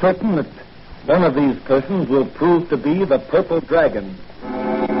 I'm certain that one of these persons will prove to be the Purple Dragon.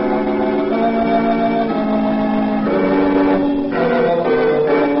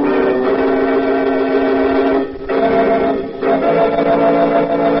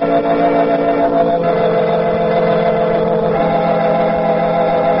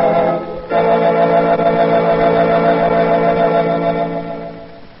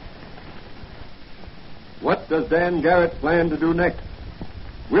 What does Dan Garrett plan to do next?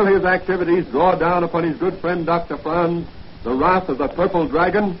 Will his activities draw down upon his good friend Dr. Franz the wrath of the Purple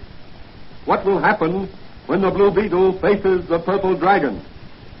Dragon? What will happen when the Blue Beetle faces the Purple Dragon?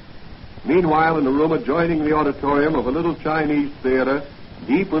 Meanwhile, in a room adjoining the auditorium of a little Chinese theater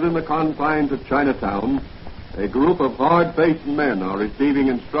deep within the confines of Chinatown, a group of hard-faced men are receiving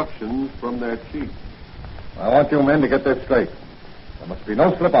instructions from their chief. I want you men to get this straight. There must be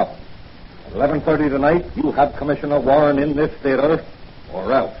no slip-up. At 11:30 tonight, you have Commissioner Warren in this theater,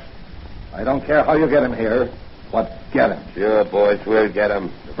 or else. I don't care how you get him here, but get him. Sure, boys, we'll get him.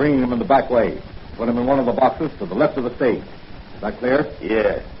 You're bringing him in the back way. Put him in one of the boxes to the left of the stage. Is that clear?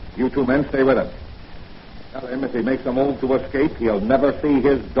 Yeah. You two men stay with him. Tell him if he makes a move to escape, he'll never see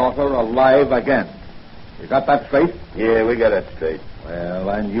his daughter alive again. You got that straight? Yeah, we got that straight. Well,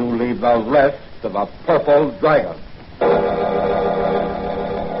 and you leave the rest to the Purple Dragon.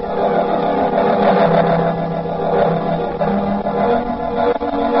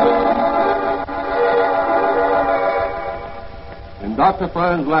 In Dr.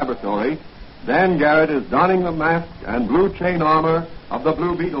 Fran's laboratory, Dan Garrett is donning the mask and blue chain armor of the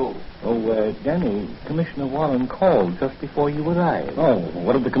Blue Beetle. Oh, Danny, Commissioner Warren called just before you arrived. Oh,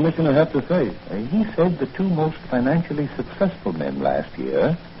 what did the commissioner have to say? He said the two most financially successful men last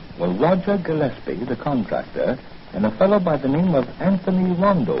year were Roger Gillespie, the contractor, and a fellow by the name of Anthony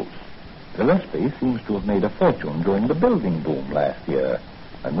Rondos. Gillespie seems to have made a fortune during the building boom last year,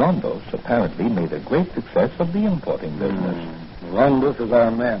 and Rondos apparently made a great success of the importing business. Rondos is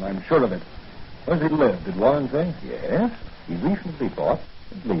our man, I'm sure of it. Where does he live, did Warren say? Yes, he recently bought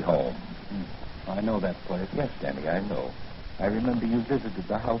Ridley Home. I know that place. Yes, Danny, I know. I remember you visited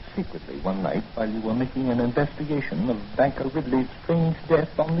the house secretly one night while you were making an investigation of Banker Ridley's strange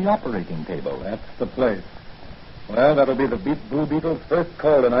death on the operating table. That's the place. Well, that'll be the Blue Beetle's first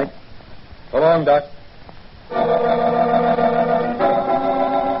call tonight. So long, Doc.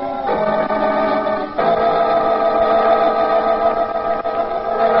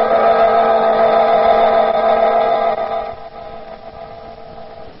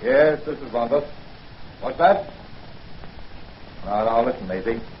 Yes, this is Rondos. What's that? Now, listen,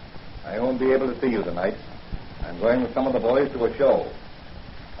 Maisie. I won't be able to see you tonight. I'm going with some of the boys to a show.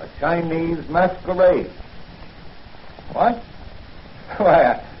 A Chinese masquerade. What?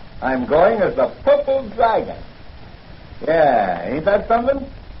 Why, I'm going as the Purple Dragon. Yeah, ain't that something?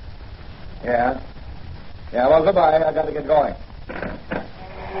 Yeah. Yeah, well, goodbye. I got to get going.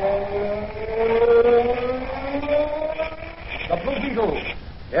 The Blue Beetle.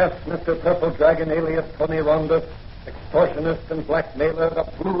 Yes, Mr. Purple Dragon, alias Tony Rondos, extortionist and blackmailer, the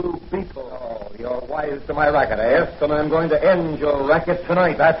Blue Beetle. Oh, you're wise to my racket, yes? And I'm going to end your racket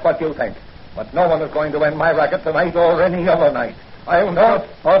tonight. That's what you think. But no one is going to end my racket tonight or any other night. I'll not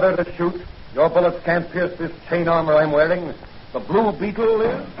bother to shoot. Your bullets can't pierce this chain armor I'm wearing. The Blue Beetle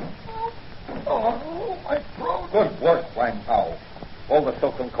is... Oh, my throat. Good work, Wang Pao. Pull the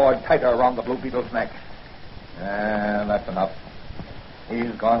silken cord tighter around the Blue Beetle's neck. That's enough.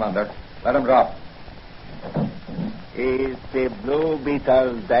 He's gone under. Let him drop. Is the Blue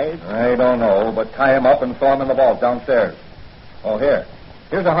Beetle dead? I don't know, but tie him up and throw him in the vault downstairs. Oh, here.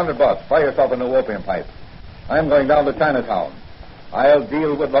 Here's $100. Buy yourself a new opium pipe. I'm going down to Chinatown. I'll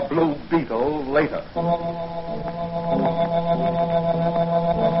deal with the Blue Beetle later.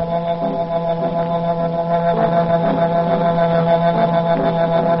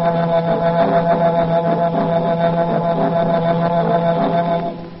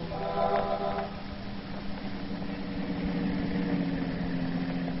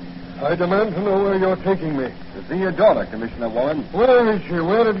 I demand to know where you're taking me. To see your daughter, Commissioner Warren. Where is she?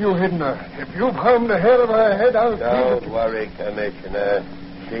 Where have you hidden her? If you've harmed the hair of her head, I'll... Don't worry, Commissioner.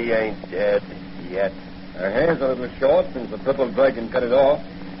 She ain't dead yet. Her hair's a little short since the Purple Dragon cut it off.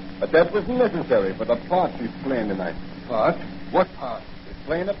 But that was necessary for the part she's playing tonight. Part? What part? She's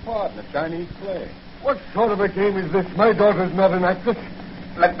playing a part in a Chinese play. What sort of a game is this? My daughter's not an actress.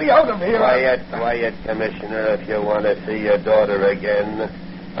 Let me out of here. Quiet, Commissioner, if you want to see your daughter again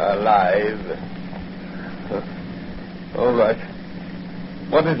alive. All right.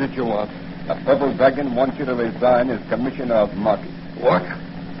 What is it you want? The Purple Dragon wants you to resign as Commissioner of Markets. What?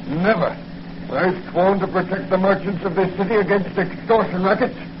 Never. I've sworn to protect the merchants of this city against extortion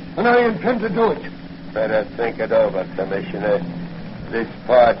rackets, and I intend to do it. Better think it over, Commissioner. This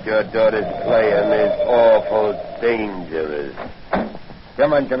part your daughter's playing is awful dangerous.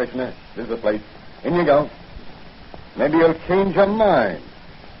 Come on, Commissioner. This is the place. In you go. Maybe you'll change your mind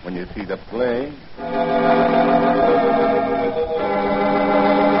when you see the play.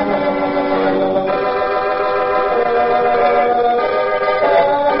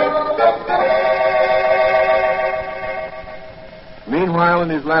 Meanwhile, in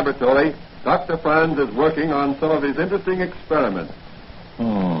his laboratory, Dr. Franz is working on some of his interesting experiments.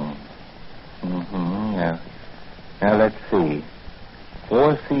 Now, let's see.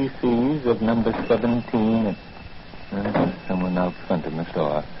 4 cc's of number 17. Someone out front in the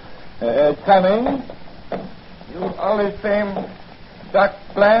store. Coming. You always same Doc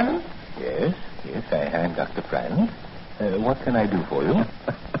Bland? Yes, I am Dr. Franz. What can I do for you?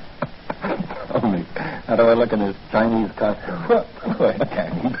 Only, how do I look in this Chinese costume? Why,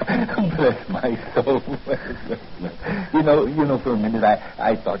 Danny, bless my soul. For a minute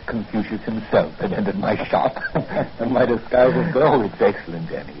I thought Confucius himself had entered my shop. And my disguise is good. Oh, it's excellent,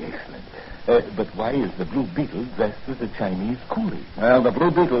 Danny, excellent. But why is the Blue Beetle dressed as a Chinese coolie? Well, the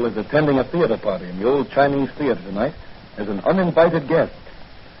Blue Beetle is attending a theater party in the old Chinese theater tonight as an uninvited guest.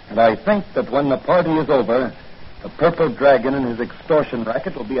 And I think that when the party is over, the Purple Dragon and his extortion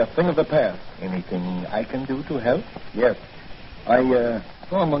racket will be a thing of the past. Anything I can do to help? Yes. I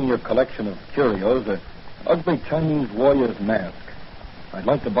saw among your collection of curios an ugly Chinese warrior's mask. I'd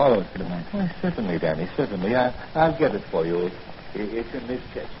like to borrow it for tonight. Oh, certainly, Danny, certainly. I'll get it for you. It's in this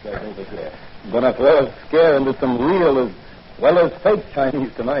chest right over here. I'm going to throw a scare into some real as well as fake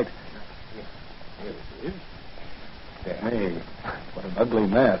Chinese tonight. Here it is. Hey, what an ugly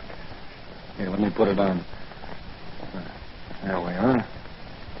mask. Here, let me put it on. There we are.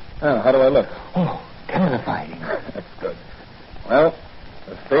 Now, how do I look? Oh, terrifying. That's good. Well,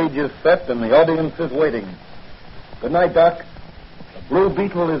 the stage is set and the audience is waiting. Good night, Doc. The Blue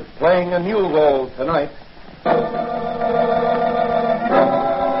Beetle is playing a new role tonight.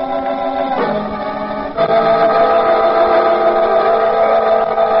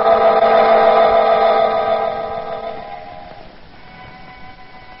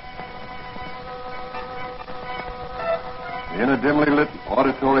 In a dimly lit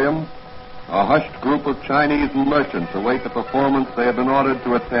auditorium, a hushed group of Chinese merchants await the performance they have been ordered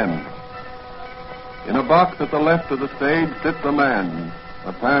to attend. In a box at the left of the stage sits a man,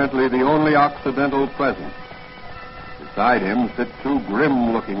 apparently the only Occidental present. Beside him sit 2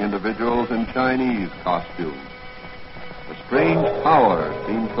 grim-looking individuals in Chinese costume. A strange power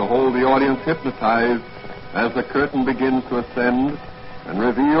seems to hold the audience hypnotized as the curtain begins to ascend and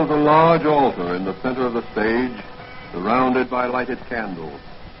reveals a large altar in the center of the stage, surrounded by lighted candles.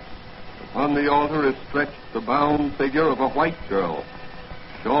 Upon the altar is stretched the bound figure of a white girl,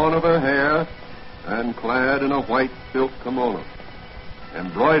 shorn of her hair and clad in a white silk kimono,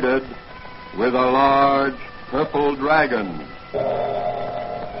 embroidered with a large purple dragon.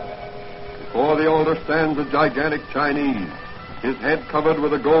 Before the altar stands a gigantic Chinese, his head covered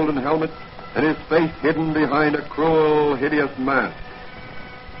with a golden helmet and his face hidden behind a cruel, hideous mask.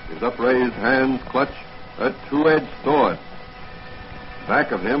 His upraised hands clutch a 2-edged sword.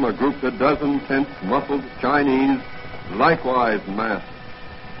 Back of him are grouped a dozen tense, muffled Chinese, likewise masked.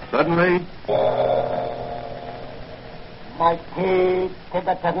 Suddenly, mighty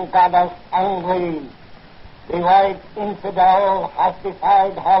Tibetan goddess angry, the white infidel has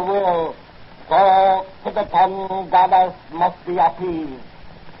defied her will, so Tibetan goddess must be appeased.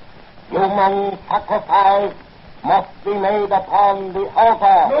 Human sacrifice must be made upon the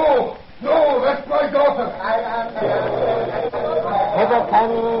altar. No, that's my daughter.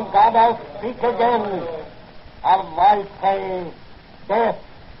 Tibetan goddess speak again. Her voice say, death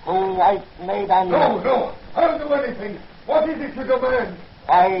to white maiden. No, I'll do anything. What is it you demand?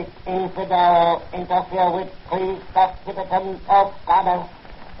 White infidel interfere with priest of Tibetan of goddess.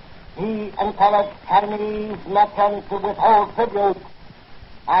 He encouraged Chinese merchants to withhold tribute.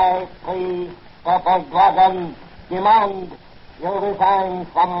 I, priest of a dragon, demand you resign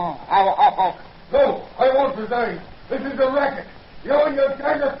from high office. No, I won't resign. This is a racket. You and your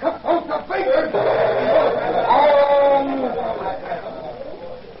gang of cutthroats are fakers.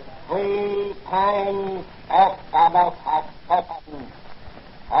 3 times of goddess has spoken.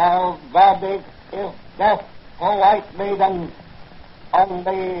 Her verdict is death to white maiden.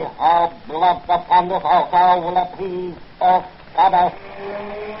 Only her blood upon this altar will appease us goddess.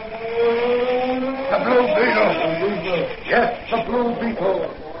 The Blue Beetle. Yes, the Blue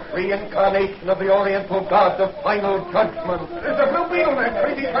Beetle. Reincarnation of the Oriental God, the final judgment. It's the Blue Beetle, that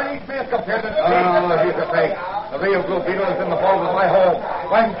crazy Chinese man compared to the Oh, he's a fake. The real Blue Beetle is in the vault of my home.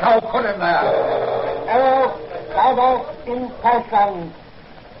 When Cow put him there. Oh, goddess in person.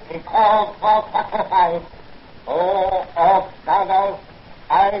 He calls for sacrifice. Oh, goddess,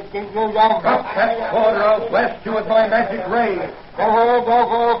 I give you your... Drop that sword or I'll blast you with my magic ray. The word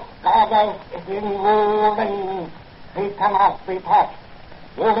of goddess is in ruling. He cannot be touched.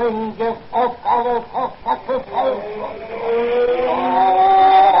 Ruling gives us goddess of sacrifice.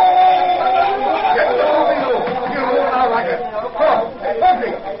 Get the Blue Beetle. You ruin our racket. Come,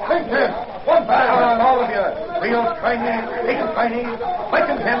 Bugsy, think him. One back on all of you. Real Chinese, fake Chinese, like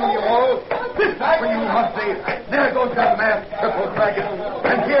him, you all. This time for you, Humphrey. There goes that mad triple dragon.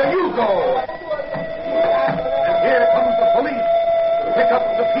 And here you go. And here comes the police. Pick up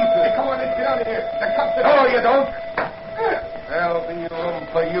the pieces. Hey, come on, let's get out of here. The cops are... No, you don't. There'll be room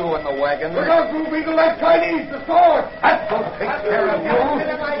for you in the wagon. Look out, Blue Beetle, that Chinese, the sword. That will take care of you.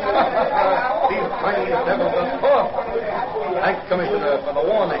 These Chinese devils are soft. Thanks, Commissioner, for the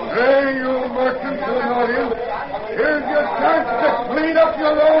warning. Hey, you merchants in the audience. Here's your chance to clean up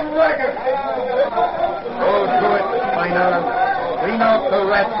your own wagon. Go to it, China. Clean out the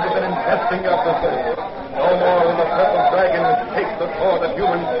rats who've been infesting your business. No more will the purple dragon take the sword of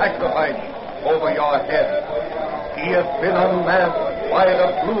human sacrifice over your head. He has been unmasked by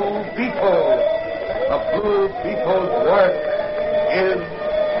the Blue Beetle. The Blue Beetle's work is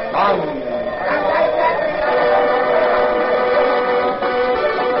done.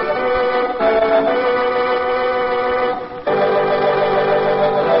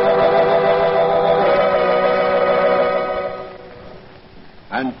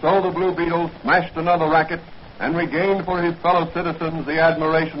 And so the Blue Beetle smashed another racket and regained for his fellow citizens the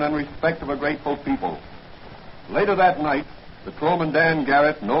admiration and respect of a grateful people. Later that night, Patrolman Dan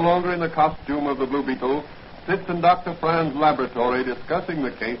Garrett, no longer in the costume of the Blue Beetle, sits in Dr. Franz's laboratory discussing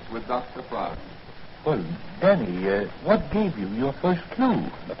the case with Dr. Franz. Well, Danny, what gave you your first clue?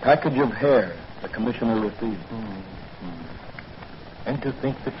 The package of hair the commissioner received. And to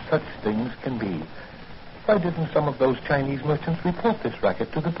think that such things can be. Why didn't some of those Chinese merchants report this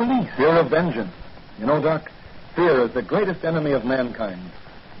racket to the police? Fear of vengeance. You know, Doc, fear is the greatest enemy of mankind.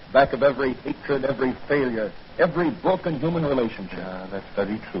 Back of every hatred, every failure, every broken human relationship. Yeah, that's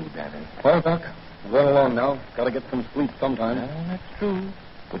very true, Danny. Well, Doc, run along now. Got to get some sleep sometime. That's true.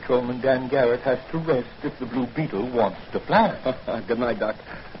 Patrolman Dan Garrett has to rest if the Blue Beetle wants to fly. Good night, Doc.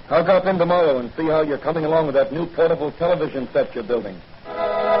 I'll drop in tomorrow and see how you're coming along with that new portable television set you're building.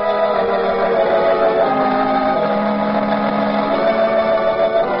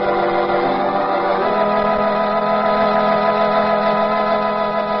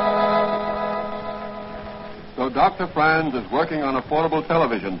 Dr. Franz is working on a portable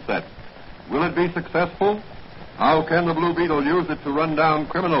television set. Will it be successful? How can the Blue Beetle use it to run down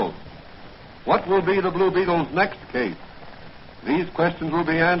criminals? What will be the Blue Beetle's next case? These questions will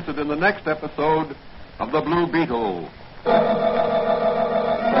be answered in the next episode of The Blue Beetle.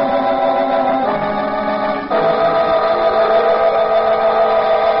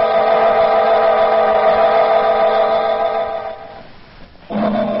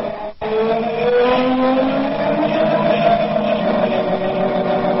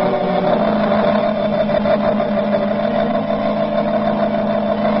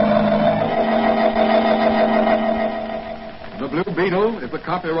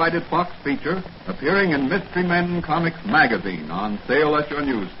 Copyrighted Fox feature appearing in Mystery Men Comics magazine on sale at your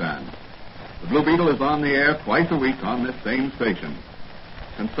newsstand. The Blue Beetle is on the air twice a week on this same station.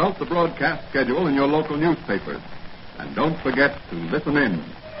 Consult the broadcast schedule in your local newspapers. And don't forget to listen in.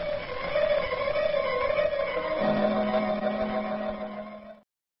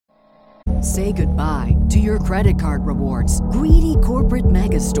 Say goodbye to your credit card rewards. Greedy corporate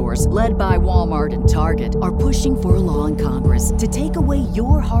mega stores, led by Walmart and Target, are pushing for a law in Congress to take away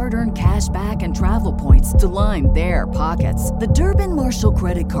your hard-earned cash back and travel points to line their pockets. The Durbin-Marshall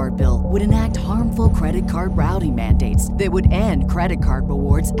credit card bill would enact harmful credit card routing mandates that would end credit card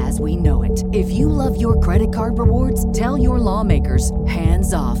rewards as we know it. If you love your credit card rewards, tell your lawmakers,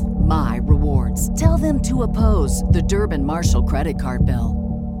 hands off my rewards. Tell them to oppose the Durbin-Marshall credit card bill.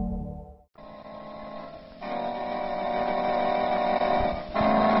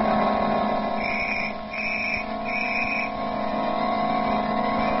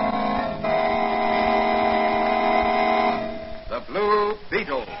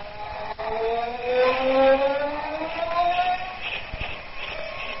 Beetle.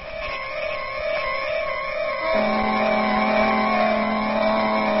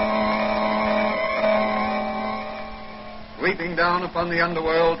 Sweeping down upon the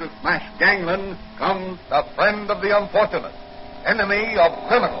underworld to smash gangland comes the friend of the unfortunate, enemy of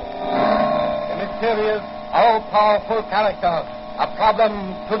criminals. A mysterious, all-powerful character, a problem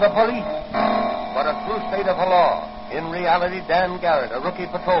to the police, but a crusade of the law. In reality, Dan Garrett, a rookie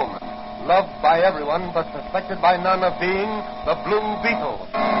patrolman, loved by everyone but suspected by none of being the Blue Beetle.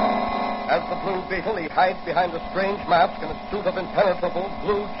 As the Blue Beetle, he hides behind a strange mask and a suit of impenetrable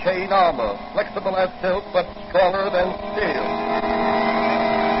blue chain armor, flexible as silk but stronger than steel.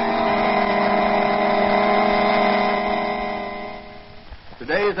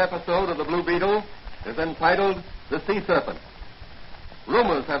 Today's episode of the Blue Beetle is entitled The Sea Serpent.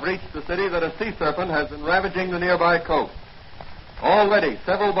 Rumors have reached the city that a sea serpent has been ravaging the nearby coast. Already,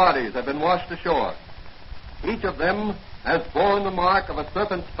 several bodies have been washed ashore. Each of them has borne the mark of a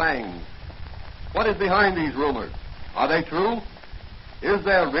serpent's fangs. What is behind these rumors? Are they true? Is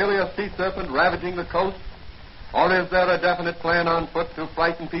there really a sea serpent ravaging the coast? Or is there a definite plan on foot to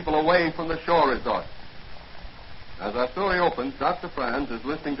frighten people away from the shore resort? As our story opens, Dr. Franz is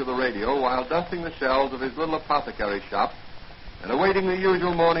listening to the radio while dusting the shelves of his little apothecary shop and awaiting the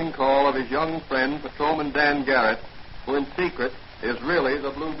usual morning call of his young friend, Patrolman Dan Garrett, who in secret is really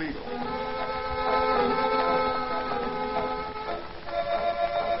the Blue Beetle.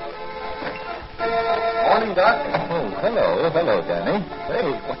 Morning, Doc. Oh, hello, Danny.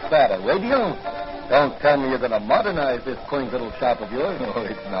 Hey, what's that, a radio? Don't tell me you're going to modernize this quaint little shop of yours. Oh,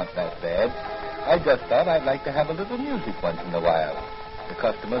 it's not that bad. I just thought I'd like to have a little music once in a while. The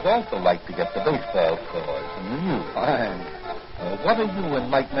customers also like to get the baseball scores and the news. Fine. What are you and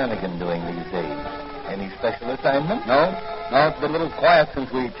Mike Manigan doing these days? Any special assignment? No, it's been a little quiet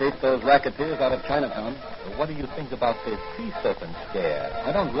since we chased those racketeers out of Chinatown. What do you think about this sea serpent scare?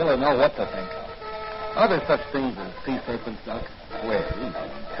 I don't really know what to think. Are there such things as sea serpents, Doc? Well, the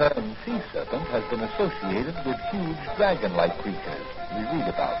term sea serpent has been associated with huge dragon-like creatures we read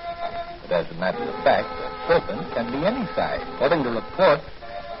about. But as a matter of fact, a serpent can be any size. According to reports,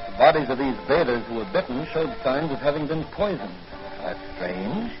 the bodies of these bathers who were bitten showed signs of having been poisoned. That's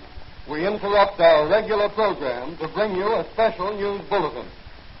strange. We interrupt our regular program to bring you a special news bulletin.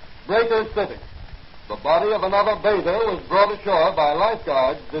 Breaker City. The body of another bather was brought ashore by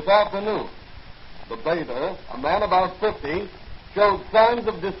lifeguards this afternoon. The bather, a man about 50, showed signs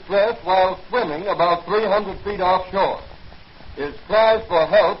of distress while swimming about 300 feet offshore. His cries for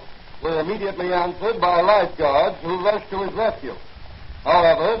help were immediately answered by lifeguards who rushed to his rescue.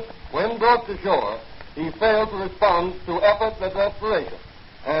 However, when brought to shore, he failed to respond to efforts at respiration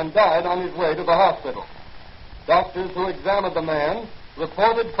and died on his way to the hospital. Doctors who examined the man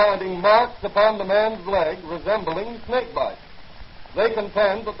reported finding marks upon the man's leg resembling snake bites. They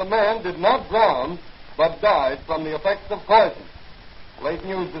contend that the man did not drown, but died from the effects of poison. Late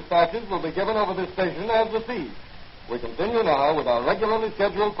news dispatches will be given over this station as received. We continue now with our regularly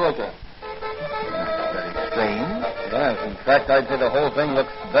scheduled program. Very strange. Yes, in fact, I'd say the whole thing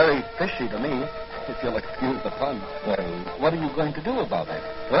looks very fishy to me, if you'll excuse the pun. Well, what are you going to do about it?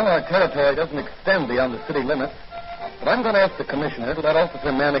 Well, our territory doesn't extend beyond the city limits, but I'm going to ask the commissioner to let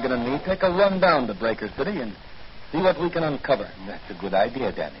Officer Manigan and me take a run down to Breaker City and see what we can uncover. That's a good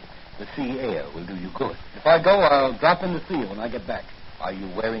idea, Danny. The sea air will do you good. If I go, I'll drop in to see you when I get back. Are you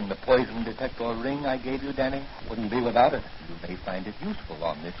wearing the poison detector ring I gave you, Danny? Wouldn't be without it. You may find it useful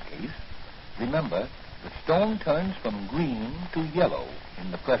on this case. Remember, the stone turns from green to yellow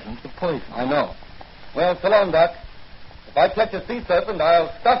in the presence of poison. I know. Well, so long, Doc. If I catch a sea serpent,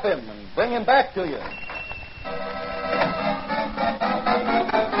 I'll stuff him and bring him back to you.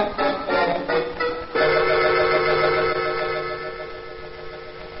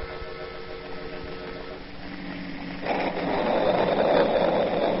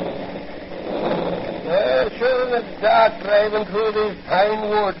 It's dark driving through these pine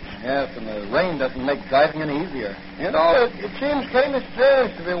woods. Yes, and the rain doesn't make driving any easier. You know, it seems kind of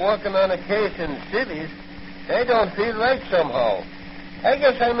strange to be working on a case in cities. They don't feel right somehow. I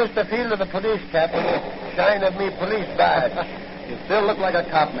guess I must have feel of the police cap and the shine of me police badge. You still look like a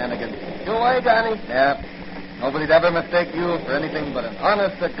cop, Manigan. Do I, Danny? Yeah. Nobody'd ever mistake you for anything but an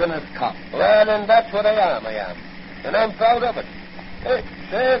honest-to-goodness cop. Well, and that's what I am. And I'm proud of it. Hey,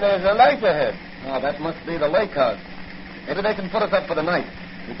 say, there's a light ahead. Oh, that must be the lake house. Maybe they can put us up for the night.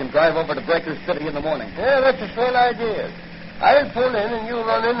 We can drive over to Breaker City in the morning. Yeah, that's a swell idea. I'll pull in and you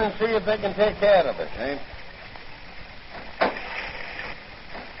run in and see if they can take care of it. Okay.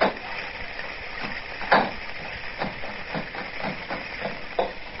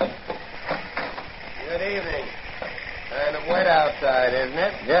 Good evening. Kind of wet outside, isn't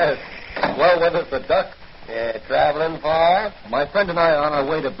it? Yes. Well, weather's the duck. Traveling far? My friend and I are on our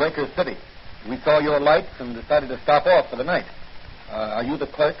way to Breaker City. We saw your lights and decided to stop off for the night. Are you the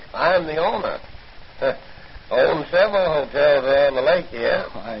clerk? I'm the owner. Own several hotels around the lake here.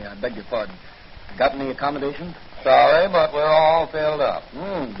 Oh, I beg your pardon. Got any accommodations? Sorry, but we're all filled up.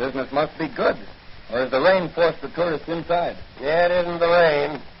 Business must be good. Or has the rain forced the tourists inside? Yeah, it isn't the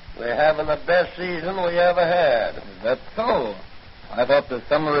rain. We're having the best season we ever had. Is that so? I thought the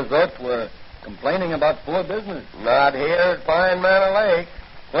summer resorts were complaining about poor business. Not here at Pine Manor Lake.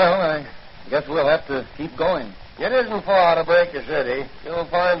 Well, I guess we'll have to keep going. It isn't far to Breaker City. You'll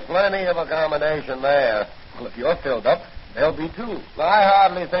find plenty of accommodation there. Well, if you're filled up, they'll be too. I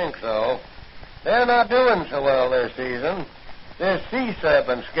hardly think so. They're not doing so well this season. This sea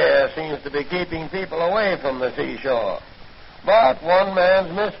serpent scare seems to be keeping people away from the seashore. But one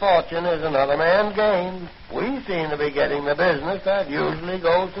man's misfortune is another man's gain. We seem to be getting the business that usually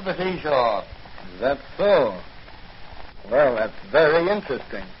goes to the seashore. Is that so? Well, that's very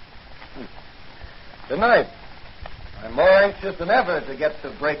interesting. Good night. I'm more anxious than ever to get to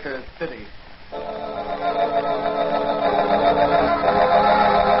Breaker City.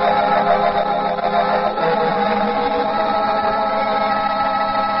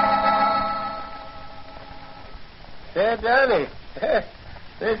 Say, Danny,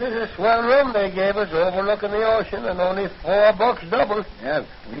 this is a swell room they gave us overlooking the ocean and only $4 double. Yes,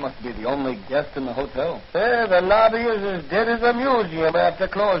 we must be the only guest in the hotel. The lobby is as dead as a museum after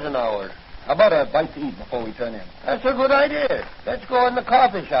closing hours. How about a bite to eat before we turn in? That's a good idea. Let's go in the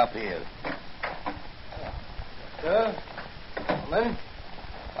coffee shop here. Sir? Gentlemen?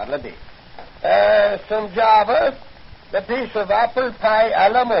 What'll it be? Some Java, a piece of apple pie a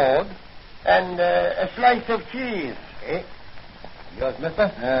la mode, and a slice of cheese. Eh? Yours,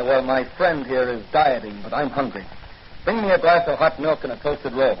 mister? Well, my friend here is dieting, but I'm hungry. Bring me a glass of hot milk and a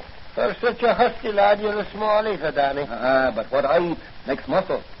toasted roll. For such a husky lad, you're a small eater, Danny. But what I eat makes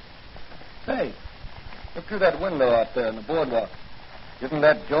muscle. Hey, look through that window out there on the boardwalk. Isn't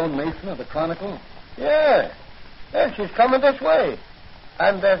that Joan Mason of the Chronicle? Yeah. Yeah, she's coming this way.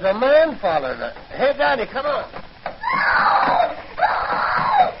 And there's a man following her. Hey, Danny, come on.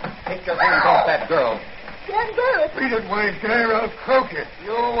 Take your hands off that girl. Can't do it. Beat it, wise guy, or I'll croak you.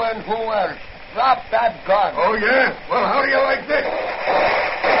 You and who else? Drop that gun. Oh, yeah? Well, how do you like this?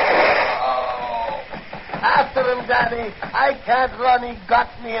 After him, Danny. I can't run. He got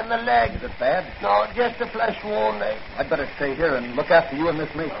me in the leg. Is it bad? No, just a flesh wound. I'd better stay here and look after you and Miss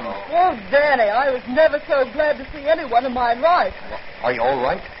Mason. Oh, Danny, I was never so glad to see anyone in my life. Are you all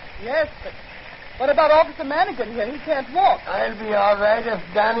right? Yes, but what about Officer Manigan here? He can't walk. I'll be all right if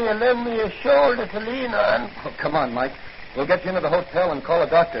Danny will lend me a shoulder to lean on. Oh, come on, Mike. We'll get you into the hotel and call a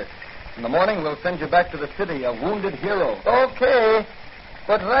doctor. In the morning, we'll send you back to the city, a wounded hero. Okay.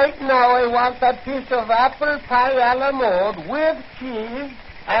 But right now, I want that piece of apple pie a la mode with cheese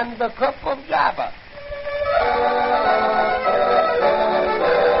and the cup of Java.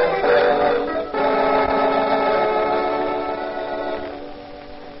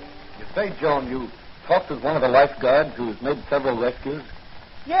 You say, Joan, you talked with one of the lifeguards who's made several rescues?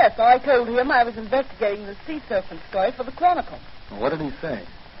 Yes, I told him I was investigating the sea serpent story for the Chronicle. Well, what did he say?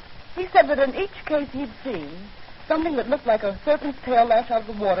 He said that in each case he'd seen something that looked like a serpent's tail lash out of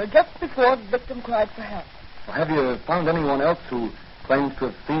the water just before the victim cried for help. Well, have you found anyone else who claims to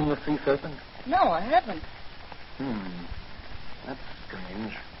have seen the sea serpent? No, I haven't. That's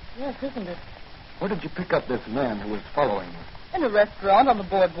strange. Yes, isn't it? Where did you pick up this man who was following you? In a restaurant on the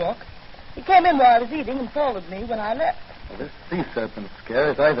boardwalk. He came in while I was eating and followed me when I left. Well, this sea serpent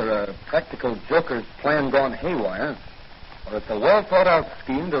scare is either a practical joker's plan gone haywire, or it's a well-thought-out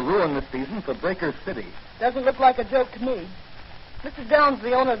scheme to ruin the season for Breaker City. Doesn't look like a joke to me. Mr. Downs,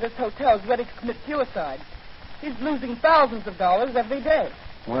 the owner of this hotel, is ready to commit suicide. He's losing thousands of dollars every day.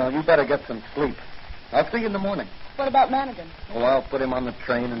 Well, you better get some sleep. I'll see you in the morning. What about Manigan? Oh, I'll put him on the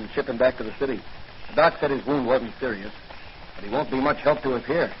train and ship him back to the city. The doc said his wound wasn't serious, but he won't be much help to us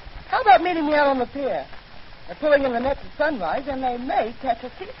here. How about meeting me out on the pier? They're pulling in the nets at sunrise, and they may catch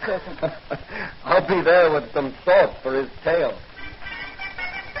a sea serpent. I'll be there with some salt for his tail.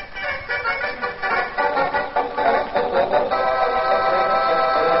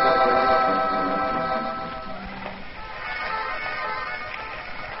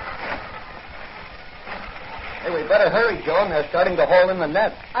 Hey, we better hurry, Joan. They're starting to haul in the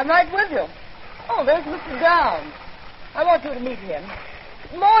net. I'm right with you. Oh, there's Mr. Downs. I want you to meet him.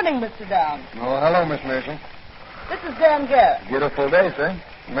 Good morning, Mr. Downs. Oh, hello, Miss Mason. This is Dan Garrett. Beautiful day, sir.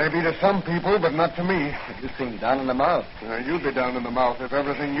 Maybe to some people, but not to me. You seem down in the mouth. You'd be down in the mouth if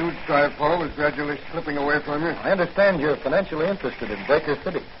everything you'd strive for was gradually slipping away from you. I understand you're financially interested in Breaker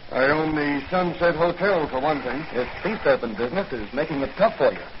City. I own the Sunset Hotel, for one thing. This sea serpent business is making it tough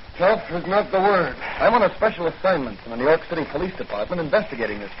for you. Tough is not the word. I'm on a special assignment from the New York City Police Department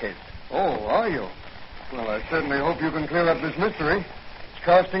investigating this case. Oh, are you? Well, I certainly hope you can clear up this mystery. It's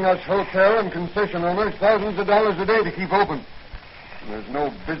costing us hotel and concession owners thousands of dollars a day to keep open. There's no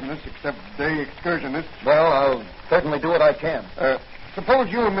business except day excursionists. Well, I'll certainly do what I can.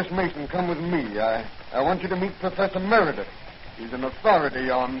 Suppose you and Miss Mason come with me. I want you to meet Professor Meredith. He's an authority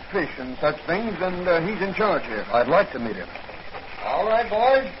on fish and such things, and he's in charge here. I'd like to meet him. All right,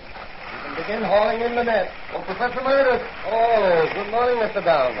 boys. You can begin hauling in the net. Oh, Professor Meredith. Oh, good morning, Mr.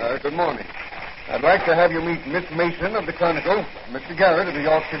 Downs. Good morning. I'd like to have you meet Miss Mason of the Chronicle, Mr. Garrett of the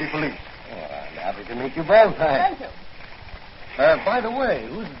York City Police. Oh, I'm happy to meet you both. Thank you. By the way,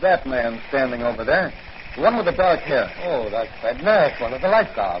 who's that man standing over there? The one with the dark hair. Oh, that's Fred Nash, one of the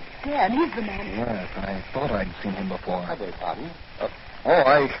lifeguards. Yeah, and he's the man. Yes, I thought I'd seen him before. I beg your pardon?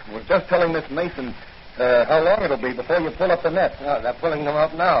 I was just telling Miss Mason how long it'll be before you pull up the net. Oh, they're pulling them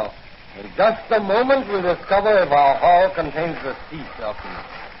up now. In just a moment, we'll discover if our haul contains the sea serpent.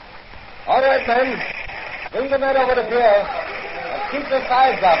 All right, men. Bring the net over the pier. And keep the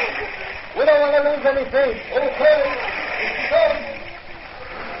sides up. We don't want to lose any faith. Okay.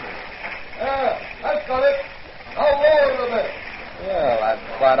 That's got it. Now lower the net. Well,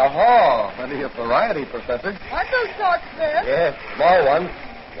 that's quite a haul. Plenty of variety, Professor. Aren't those sharks there? Yes, small ones.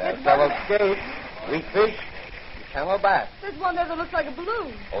 There's several skates, weak fish, and camelback. There's one there that looks like a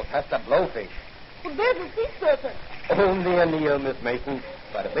balloon. Oh, that's a blowfish. Well, there's a sea serpent. Only a near, Miss Mason,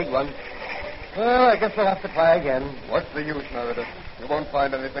 but a big one. Well, I guess we'll have to try again. What's the use, Meredith? You won't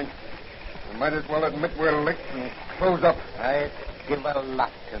find anything. We might as well admit we're licked and close up. I'd give a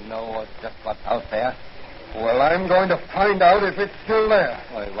lot to know just what's out there. Well, I'm going to find out if it's still there.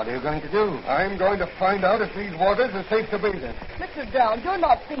 Why, what are you going to do? I'm going to find out if these waters are safe to bathe in. Mr. Downs, you're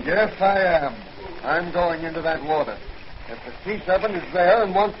not thinking... Yes, I am. I'm going into that water. If the sea serpent is there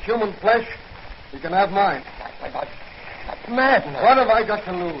and wants human flesh, he can have mine. That's madness. What have I got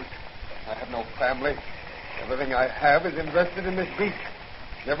to lose? I have no family. Everything I have is invested in this beach.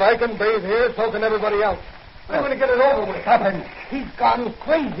 If I can bathe here, so can everybody else. I'm going to get it over with. Stop him. He's gone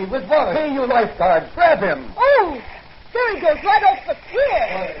crazy with water. Hey, you lifeguards, grab him. Oh, there he goes, right off the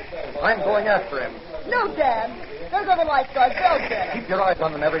pier. I'm going after him. No, Dan. There go the lifeguards. They'll get him. Keep your eyes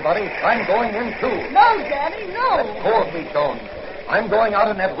on them, everybody. I'm going in, too. No, Danny, no. Hold me, Jones. I'm going out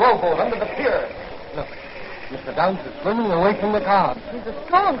in that rowboat under the pier. Look, Mr. Downs is swimming away from the car. He's a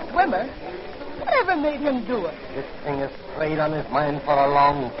strong swimmer. Whatever made him do it? This thing has played on his mind for a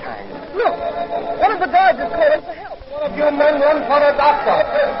long time. Look, one of the guards is calling for help. One of you men run for a doctor.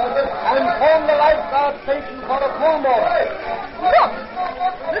 And phone the lifeguard station for a pulmotor. Look,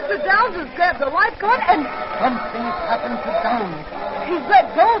 Mr. Downs has grabbed the lifeguard and... Something's happened to Downs. He's let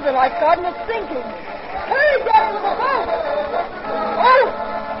go of the lifeguard and it's sinking. Hurry, Daddy, with the boat. Oh,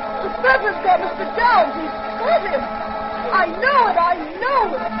 the serpent's got Mr. Downs. He's got him. I know it.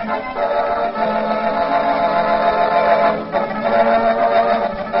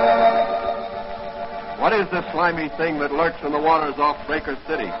 What is this slimy thing that lurks in the waters off Breaker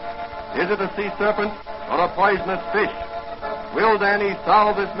City? Is it a sea serpent or a poisonous fish? Will Danny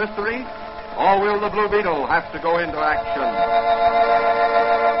solve this mystery, or will the Blue Beetle have to go into action?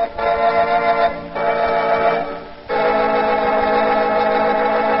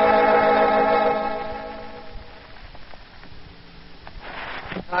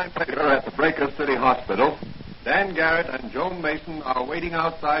 Time later at the Breaker City Hospital, Dan Garrett and Joan Mason are waiting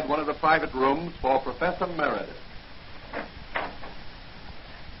outside one of the private rooms for Professor Meredith.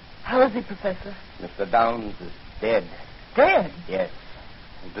 How is he, Professor? Mr. Downs is dead. Dead? Yes.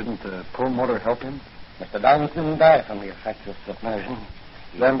 Didn't the pulmotor help him? Mr. Downs didn't die from the effects of submersion.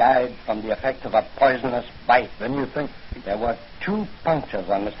 He died from the effect of a poisonous bite. Then you think... There were 2 punctures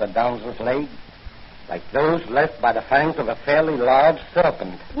on Mr. Downs' leg, like those left by the fangs of a fairly large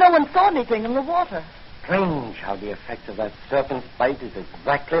serpent. No one saw anything in the water. Strange how the effect of that serpent's bite is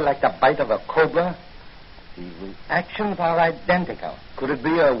exactly like the bite of a cobra. The reactions are identical. Could it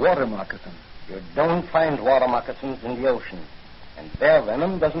be a water moccasin? You don't find water moccasins in the ocean, and their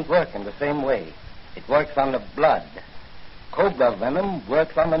venom doesn't work in the same way. It works on the blood. Cobra venom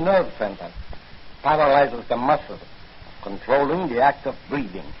works on the nerve center, paralyzes the muscles, controlling the act of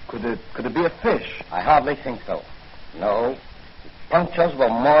breathing. Could it be a fish? I hardly think so. No. The punctures were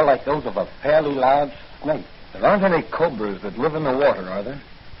more like those of a fairly large snake. There aren't any cobras that live in the water, are there?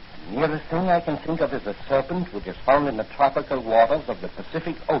 The nearest thing I can think of is a serpent which is found in the tropical waters of the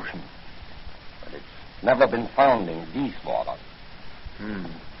Pacific Ocean. But it's never been found in these waters.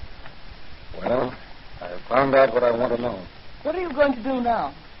 Well, I've found out what I want to know. What are you going to do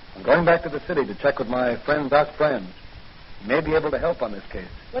now? I'm going back to the city to check with my friend Doc Friends. He may be able to help on this case.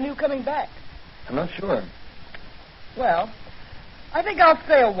 When are you coming back? I'm not sure. Well, I think I'll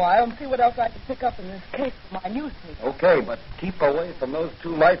stay a while and see what else I can pick up in this case for my newspaper. Okay, but keep away from those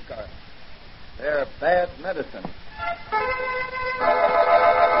 2 lifeguards. They're bad medicine.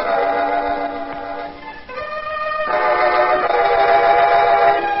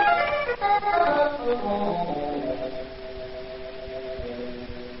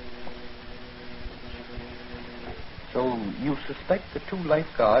 So you suspect the 2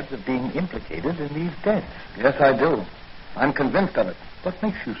 lifeguards of being implicated in these deaths? Yes, I do. I'm convinced of it. What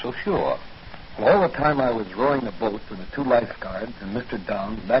makes you so sure? Well, all the time I was rowing the boat with the 2 lifeguards and Mr.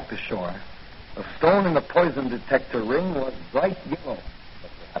 Downs back to shore, the stone in the poison detector ring was bright yellow.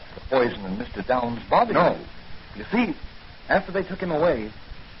 That's the poison in Mr. Mr. Downs bothered No. you. You see, after they took him away,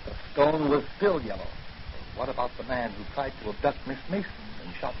 the stone was still yellow. What about the man who tried to abduct Miss Mason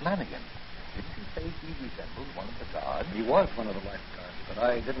and shot Lanigan? Didn't you say he resembled one of the guards? He was one of the lifeguards, but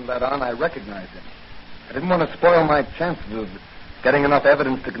I didn't let on I recognized him. I didn't want to spoil my chances of getting enough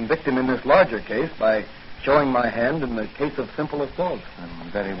evidence to convict him in this larger case by showing my hand in the case of simple assault.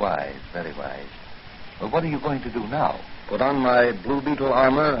 Very wise, very wise. Well, what are you going to do now? Put on my Blue Beetle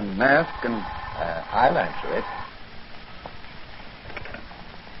armor and mask and... I'll answer it.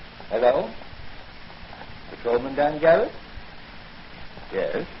 Hello? Patrolman Dan Garrett?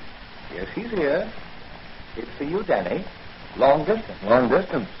 Yes. Yes, he's here. It's for you, Danny. Long distance. Long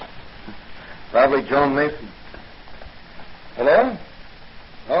distance. Probably Joan Mason. Hello?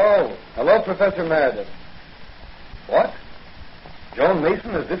 Oh, hello, Professor Meredith. What? Joan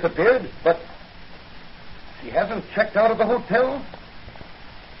Mason has disappeared? But she hasn't checked out of the hotel?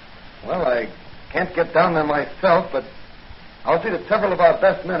 Well, I can't get down there myself, but I'll see that several of our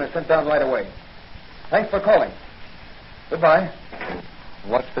best men are sent down right away. Thanks for calling. Goodbye.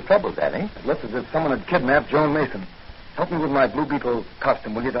 What's the trouble, Danny? It looks as if someone had kidnapped Joan Mason. Help me with my Blue Beetle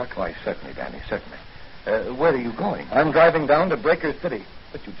costume, will you, Doc? Why, certainly, Danny, certainly. Where are you going? I'm driving down to Breaker City.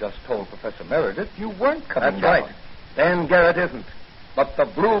 But you just told Professor Meredith you weren't coming That's down. right. Dan Garrett isn't. But the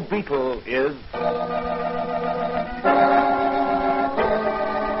Blue Beetle is.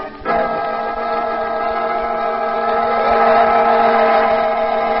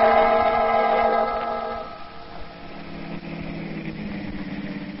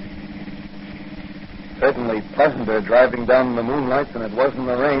 Certainly pleasanter driving down in the moonlight than it was in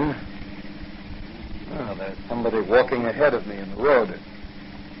the rain. Oh, there's somebody walking ahead of me in the road.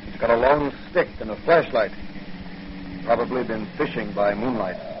 He's got a long stick and a flashlight. Probably been fishing by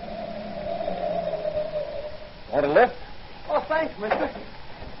moonlight. Want a lift? Oh, thanks, mister.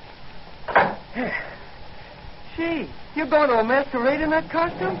 Gee, you're going to a masquerade in that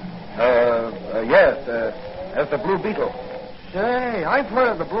costume? Yes, as the Blue Beetle. Say, I've heard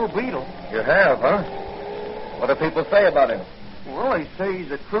of the Blue Beetle. You have, huh? What do people say about him? Well, they say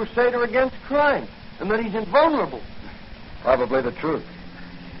he's a crusader against crime, and that he's invulnerable. Probably the truth.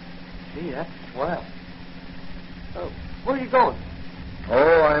 Gee, that's swell. Where are you going?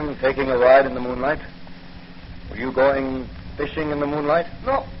 Oh, I'm taking a ride in the moonlight. Were you going fishing in the moonlight?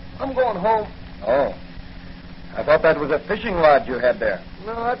 No, I'm going home. Oh. I thought that was a fishing rod you had there.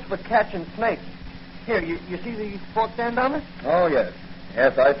 No, that's for catching snakes. Here, you see the forked end on it? Oh, yes.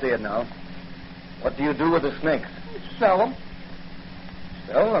 Yes, I see it now. What do you do with the snakes? Sell them.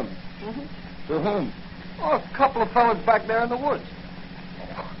 Sell them? Mm-hmm. To whom? Oh, a couple of fellas back there in the woods.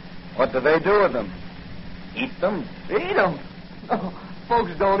 What do they do with them? Eat them? Eat them? No,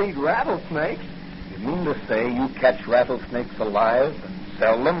 folks don't eat rattlesnakes. You mean to say you catch rattlesnakes alive and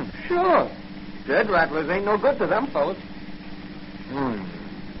sell them? Sure. Dead rattlers ain't no good to them fellas.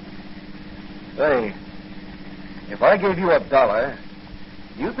 Say, if I gave you $1,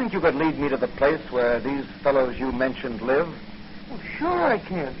 do you think you could lead me to the place where these fellows you mentioned live? Well, sure I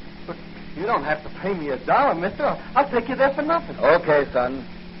can. But you don't have to pay me $1, mister. I'll take you there for nothing. Okay, son.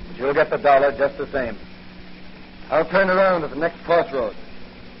 But you'll get the $1 just the same. I'll turn around at the next crossroads.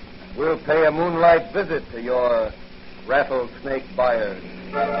 We'll pay a moonlight visit to your rattlesnake buyers.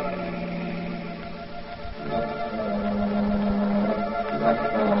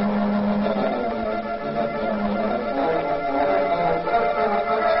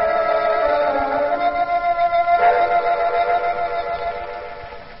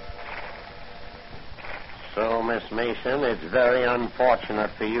 So, Miss Mason, it's very unfortunate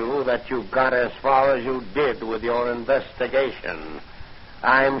for you that you got as far as you did with your investigation.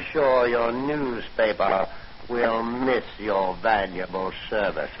 I'm sure your newspaper will miss your valuable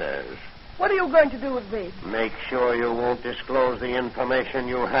services. What are you going to do with me? Make sure you won't disclose the information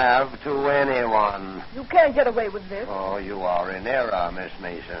you have to anyone. You can't get away with this. Oh, you are in error, Miss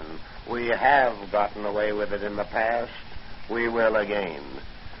Mason. We have gotten away with it in the past. We will again.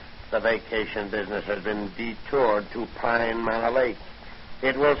 The vacation business has been detoured to Pine Manor Lake.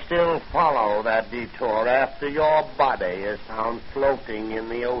 It will still follow that detour after your body is found floating in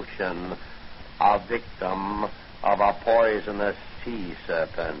the ocean, a victim of a poisonous sea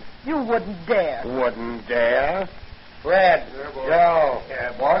serpent. You wouldn't dare. Wouldn't dare? Fred, Joe.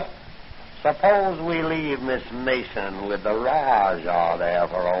 Yeah, boss? Suppose we leave Miss Mason with the Rajah there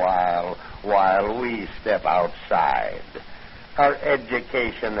for a while we step outside. Her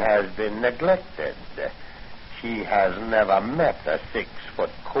education has been neglected. She has never met a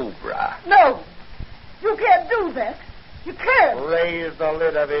 6-foot cobra. No! You can't do that. You can't. Raise the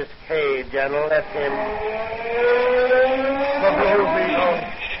lid of his cage and let him... The Blue Beetle.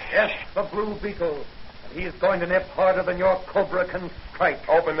 Yes, the Blue Beetle. He's going to nip harder than your cobra can strike.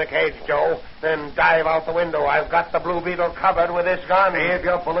 Open the cage, Joe. Then dive out the window. I've got the Blue Beetle covered with this gun. Save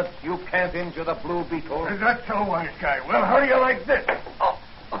your bullets. You can't injure the Blue Beetle. Is that so, wise guy? Well, how do you like this? Oh,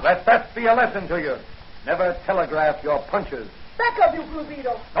 let that be a lesson to you. Never telegraph your punches. Back up, you Blue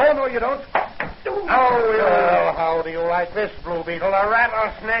Beetle. No, you don't. Oh, well, how do you like this, Blue Beetle? A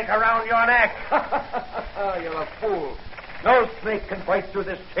rattlesnake around your neck. You're a fool. No snake can fight through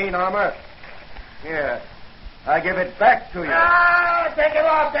this chain armor. Here, I give it back to you. Ah, take it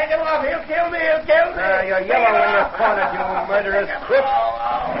off. He'll kill me. You're yellow when you're cornered, you murderous crip.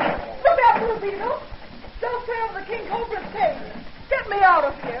 Look out, Blue Beetle. Don't stay on the King Cobra's cage. Get me out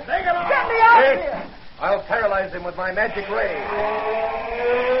of here. Take it off. Get me out of here. I'll paralyze him with my magic ray.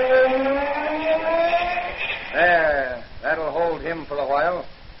 There, that'll hold him for a while.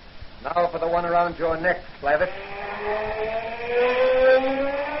 Now for the one around your neck, Slavitt.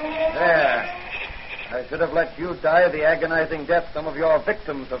 There. I should have let you die the agonizing death some of your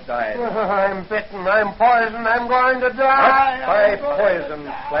victims have died. I'm bitten. I'm poisoned. I'm going to die. Not by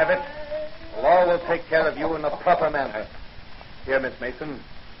poison, Slavitt. The law will take care of you in the proper manner. Here, Miss Mason,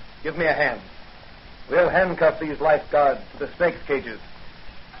 give me a hand. We'll handcuff these lifeguards to the snakes' cages.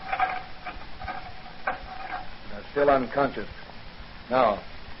 They're still unconscious. Now,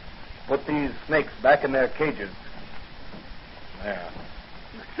 put these snakes back in their cages. There.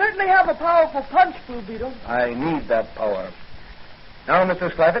 You certainly have a powerful punch, Blue Beetle. I need that power. Now, Mr.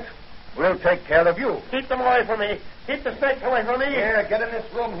 Slavitt, we'll take care of you. Keep them away from me. Keep the snakes away from me. Here, get in this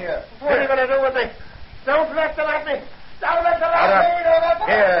room here. What are you going to do with me? Don't let them at me. Don't let them at me.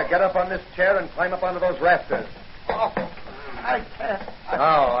 Here, get up on this chair and climb up onto those rafters. Oh, I can't.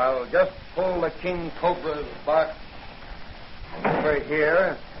 Now, I'll just pull the King Cobra's box over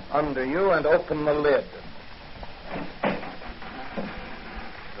here, under you, and open the lid.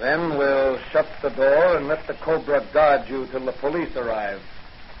 Then we'll shut the door and let the Cobra guard you till the police arrive.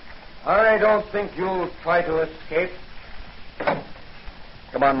 I don't think you'll try to escape.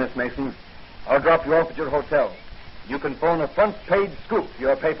 Come on, Miss Mason. I'll drop you off at your hotel. You can phone a front-page scoop to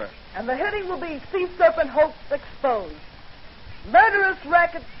your paper. And the heading will be Sea Serpent Hoax Exposed. Murderous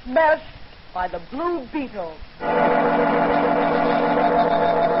racket smashed by the Blue Beetle.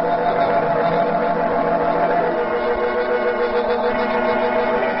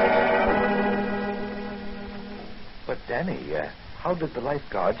 But, Danny, how did the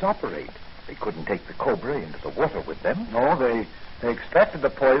lifeguards operate? They couldn't take the Cobra into the water with them. No, they extracted the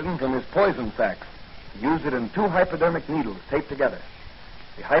poison from his poison sacs. Used it in 2 hypodermic needles taped together.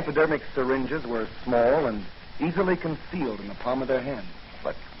 The hypodermic syringes were small and easily concealed in the palm of their hand.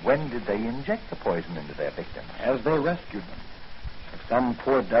 But when did they inject the poison into their victims? As they rescued them. If some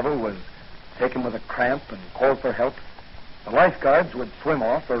poor devil was taken with a cramp and called for help, the lifeguards would swim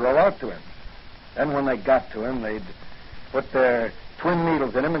off or row out to him. Then when they got to him, they'd put their twin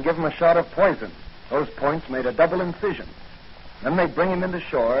needles in him and give him a shot of poison. Those points made a double incision. Then they'd bring him into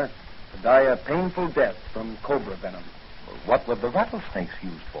shore to die a painful death from cobra venom. Well, what were the rattlesnakes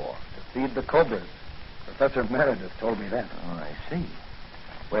used for? To feed the cobras. Professor Meredith told me that. Oh, I see.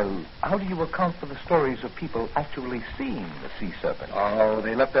 Well, how do you account for the stories of people actually seeing the sea serpent? Oh,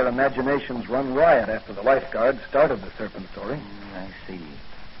 they let their imaginations run riot after the lifeguards started the serpent story. I see.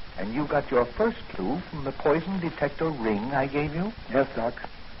 And you got your first clue from the poison detector ring I gave you? Yes, Doc.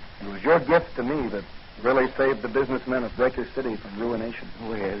 It was your gift to me that really saved the businessmen of Breaker City from ruination.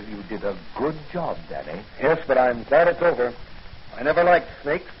 Well, you did a good job, Daddy. Yes, but I'm glad it's over. I never liked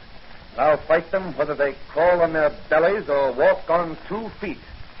snakes. I'll fight them whether they crawl on their bellies or walk on 2 feet.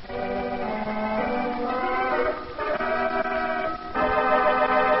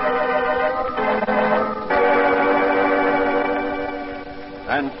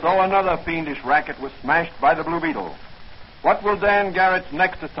 And so another fiendish racket was smashed by the Blue Beetle. What will Dan Garrett's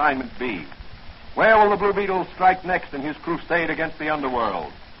next assignment be? Where will the Blue Beetle strike next in his crusade against the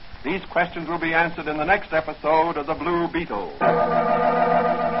underworld? These questions will be answered in the next episode of The Blue Beetle.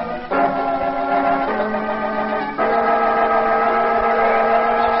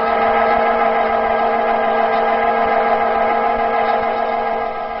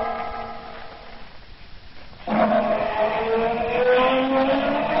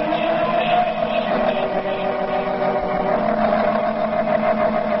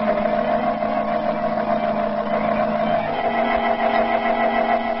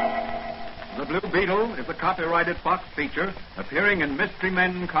 Beetle is a copyrighted Fox feature appearing in Mystery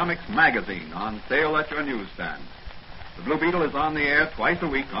Men Comics magazine on sale at your newsstand. The Blue Beetle is on the air twice a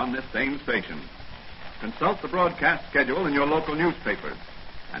week on this same station. Consult the broadcast schedule in your local newspapers.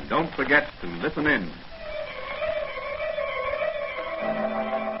 And don't forget to listen in.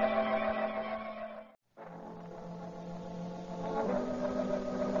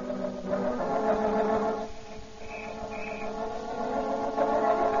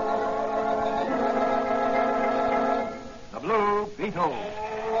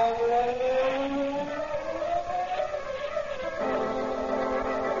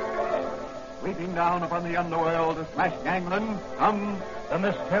 Sweeping down upon the underworld to smash gangland comes the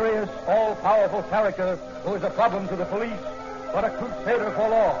mysterious, all-powerful character who is a problem to the police, but a crusader for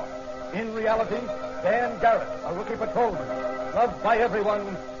law. In reality, Dan Garrett, a rookie patrolman, loved by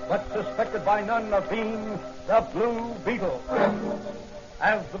everyone, but suspected by none of being the Blue Beetle.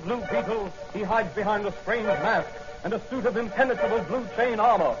 As the Blue Beetle, he hides behind a strange mask and a suit of impenetrable blue chain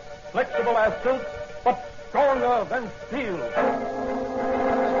armor, flexible as silk, but stronger than steel.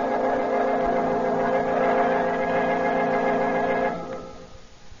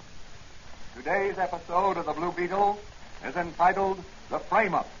 Today's episode of the Blue Beetle is entitled The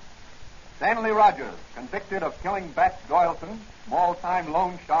Frame-Up. Stanley Rogers, convicted of killing Bat Doyleson, small-time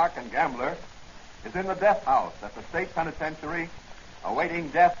loan shark and gambler, is in the death house at the state penitentiary awaiting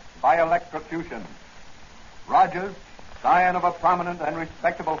death by electrocution. Rogers, scion of a prominent and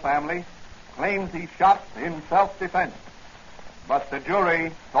respectable family, claims he shot in self-defense. But the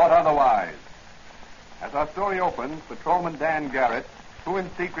jury thought otherwise. As our story opens, Patrolman Dan Garrett, who in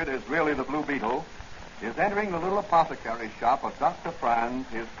secret is really the Blue Beetle, is entering the little apothecary shop of Dr. Franz,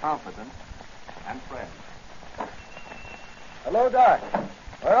 his confidant and friend. Hello, Doc.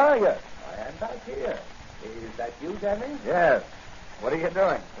 Where are you? I am back here. Is that you, Danny? Yes. What are you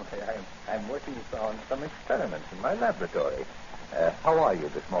doing? I'm working on some experiments in my laboratory. How are you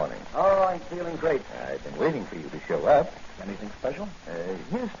this morning? Oh, I'm feeling great. I've been waiting for you to show up. Anything special?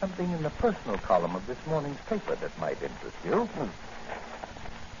 Here's something in the personal column of this morning's paper that might interest you.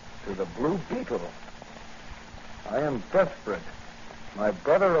 To the Blue Beetle. I am desperate. My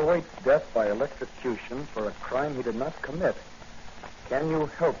brother awaits death by electrocution for a crime he did not commit. Can you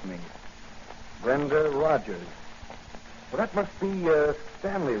help me? Brenda Rogers. Well, that must be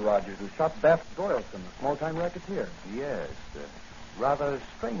Stanley Rogers, who shot Bat Doyleson, a small-time racketeer. Yes. Rather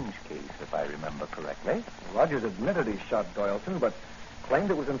strange case, if I remember correctly. Rogers admitted he shot Doyleson, but claimed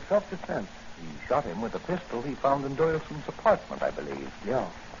it was in self-defense. He shot him with a pistol he found in Doyleson's apartment, I believe. Yeah.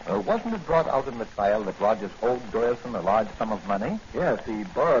 Wasn't it brought out in the trial that Rogers owed Doyleson a large sum of money? Yes, he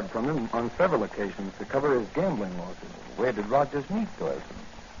borrowed from him on several occasions to cover his gambling losses. Where did Rogers meet Doyleson?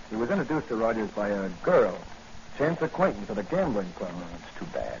 He was introduced to Rogers by a girl, chance acquaintance at a gambling club. It's too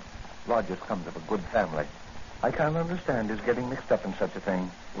bad. Rogers comes of a good family. I can't understand his getting mixed up in such a thing.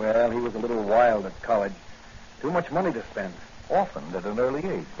 Well, he was a little wild at college. Too much money to spend. Orphaned at an early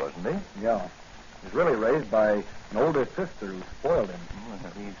age, wasn't he? Yeah. He was really raised by an older sister who spoiled him.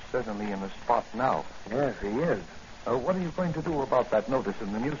 Well, he's certainly in a spot now. Yes, he is. What are you going to do about that notice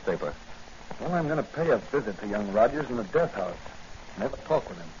in the newspaper? Well, I'm going to pay a visit to young Rogers in the death house. Never talk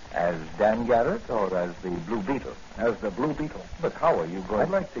with him. As Dan Garrett or as the Blue Beetle? As the Blue Beetle. But how are you going? I'd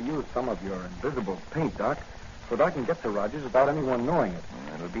like to use some of your invisible paint, Doc, so that I can get to Rogers without anyone knowing it.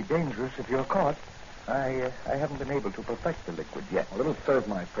 It'll be dangerous if you're caught. I haven't been able to perfect the liquid yet. Well, it'll serve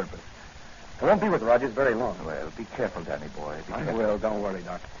my purpose. I won't be with Rogers very long. Well, be careful, Danny boy. I will. Don't worry,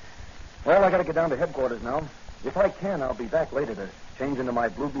 Doc. Well, I got to get down to headquarters now. If I can, I'll be back later to change into my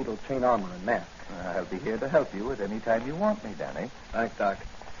Blue Beetle chain armor and mask. I'll be here to help you at any time you want me, Danny. Thanks, Doc.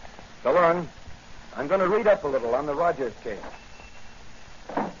 So long. I'm going to read up a little on the Rogers case.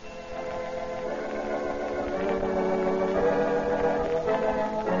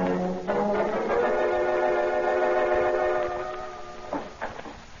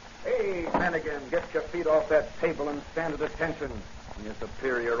 Hey, Flanagan, get your feet off that table and stand at attention when your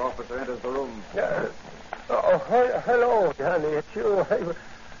superior officer enters the room. Hello, Danny. It's you.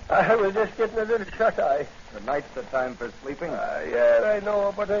 I was just getting a little shut-eye. The night's the time for sleeping. Yeah, I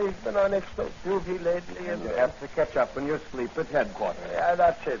know, but I've been on extra duty lately. And you have to catch up when you sleep at headquarters. Yeah,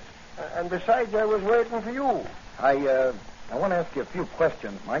 that's it. And besides, I was waiting for you. I want to ask you a few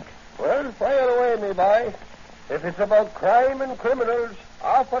questions, Mike. Well, fire away, me boy. If it's about crime and criminals,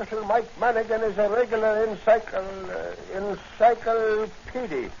 Officer Mike Manigan is a regular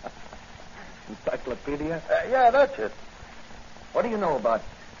encyclopedia. Encyclopedia? Yeah, that's it. What do you know about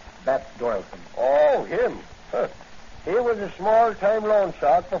Bat Doyleson? Oh, him. He was a small-time loan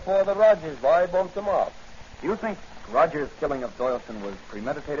shark before the Rogers boy bumped him off. Do you think Rogers' killing of Doyleson was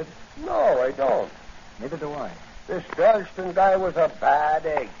premeditated? No, I don't. Neither do I. This Doyleson guy was a bad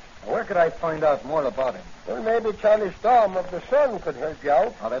egg. Where could I find out more about him? Well, maybe Charlie Storm of the Sun could help you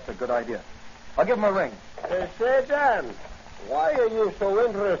out. Oh, that's a good idea. I'll give him a ring. Say, Dan, why are you so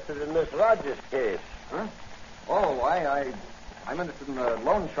interested in this Rogers case? Huh? Oh, I'm interested in the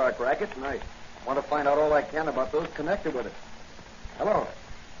loan shark racket, and I want to find out all I can about those connected with it. Hello,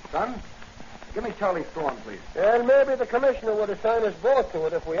 son? Give me Charlie Storm, please. And maybe the commissioner would assign us both to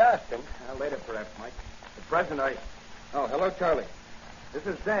it if we asked him. Later, perhaps, Mike. At present, Oh, hello, Charlie. This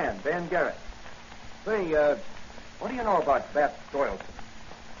is Dan Garrett. Say, what do you know about Bat Doyleson?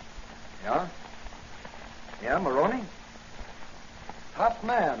 Yeah? Yeah, Maroney? Top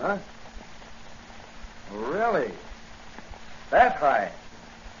man, huh? Really? That high?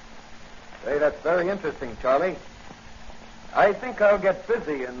 Say, that's very interesting, Charlie. I think I'll get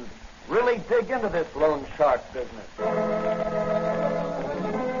busy and really dig into this loan shark business.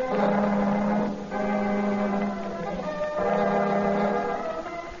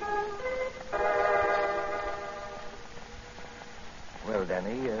 Well,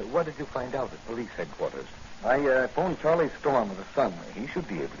 Danny, what did you find out at police headquarters? I phoned Charlie Storm of the Sun. He should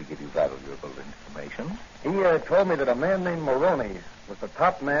be able to give you valuable information. He told me that a man named Maroney was the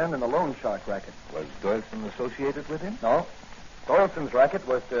top man in the loan shark racket. Was Doyleson associated with him? No. Doyleson's racket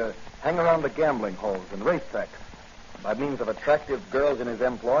was to hang around the gambling halls and racetracks by means of attractive girls in his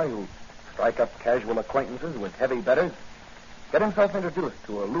employ who strike up casual acquaintances with heavy bettors, get himself introduced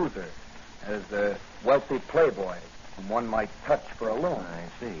to a loser as a wealthy playboy whom one might touch for a loan.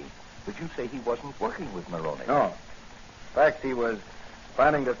 I see. But you say he wasn't working with Maroney. No. In fact, he was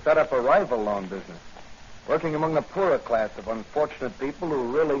planning to set up a rival loan business, working among the poorer class of unfortunate people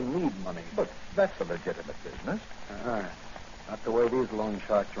who really need money. But that's a legitimate business. Not the way these loan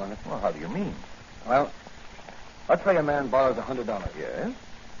sharks run it. Well, how do you mean? Well, let's say a man borrows $100. Yes?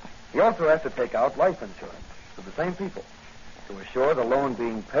 He also has to take out life insurance for the same people to assure the loan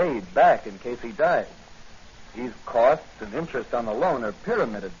being paid back in case he dies. These costs and interest on the loan are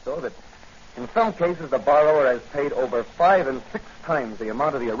pyramided so that in some cases the borrower has paid over 5 and 6 times the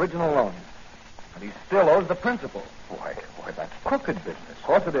amount of the original loan. And he still owes the principal. Why, that's crooked business. Of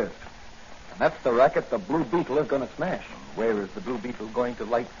course it is. And that's the racket the Blue Beetle is going to smash. Where is the Blue Beetle going to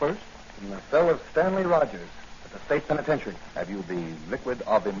light first? In the cell of Stanley Rogers at the state penitentiary. Have you the liquid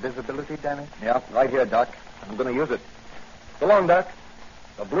of invisibility, Danny? Yeah, right here, Doc. I'm going to use it. So long, Doc.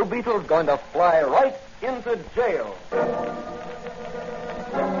 The Blue Beetle's going to fly right into jail.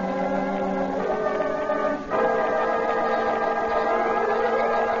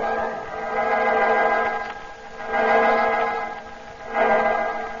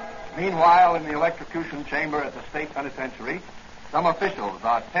 Meanwhile, in the electrocution chamber at the state penitentiary, some officials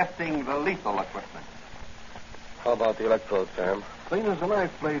are testing the lethal equipment. How about the electrodes, Sam? Clean as a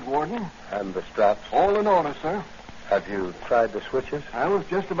knife blade, Warden. And the straps? All in order, sir. Have you tried the switches? I was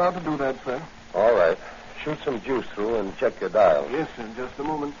just about to do that, sir. All right. Shoot some juice through and check your dial. Yes, sir, in just a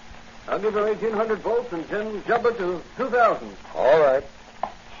moment. I'll give her 1,800 volts and 10 jump it to 2,000. All right.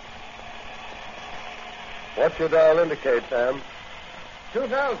 What's your dial indicate, Sam?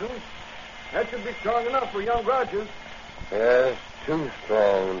 2,000. That should be strong enough for young Rogers. Yes, too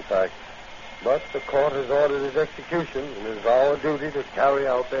strong, in fact. But the court has ordered his execution, and it is our duty to carry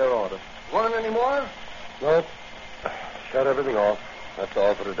out their order. Want any more? Nope. Shut everything off. That's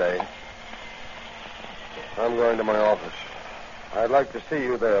all for today. I'm going to my office. I'd like to see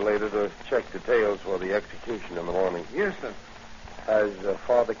you there later to check details for the execution in the morning. Yes, sir. Has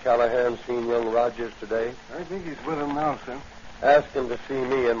Father Callahan seen young Rogers today? I think he's with him now, sir. Ask him to see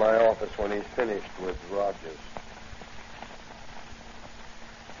me in my office when he's finished with Rogers.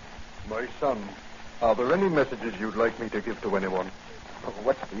 My son, are there any messages you'd like me to give to anyone? Oh,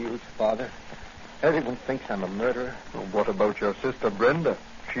 what's the use, Father? Everyone thinks I'm a murderer. Well, what about your sister, Brenda?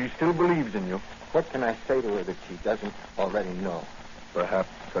 She still believes in you. What can I say to her that she doesn't already know? Perhaps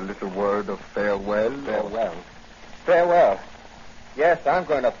a little word of farewell? Farewell? Farewell? Yes, I'm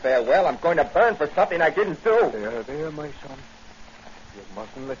going to farewell. I'm going to burn for something I didn't do. There, my son. You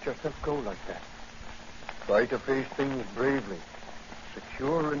mustn't let yourself go like that. Try to face things bravely,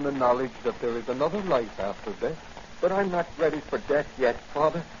 secure in the knowledge that there is another life after death. But I'm not ready for death yet,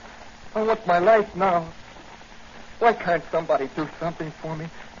 Father. I want my life now. Why can't somebody do something for me?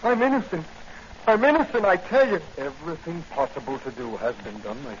 I'm innocent. I'm innocent, I tell you. Everything possible to do has been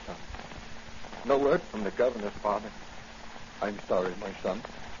done, my son. No word from the governor, Father. I'm sorry, my son.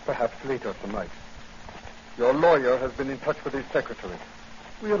 Perhaps later tonight. Your lawyer has been in touch with his secretary.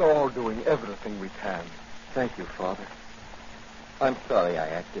 We are all doing everything we can. Thank you, Father. I'm sorry I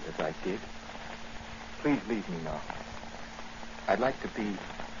acted as I did. Please leave me now. I'd like to be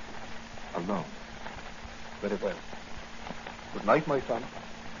alone. Very well. Good night, my son.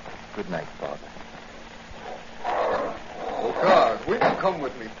 Good night, Father. Oh, guard, will you come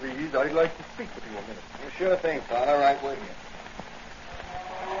with me, please? I'd like to speak with you a minute. Well, sure thing, Father. Right with you.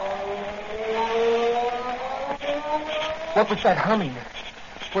 What was that humming?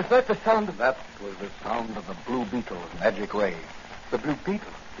 Was that the sound of... That was the sound of the Blue Beetle's magic ray. The Blue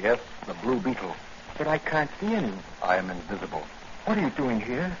Beetle? Yes, the Blue Beetle. But I can't see any. I am invisible. What are you doing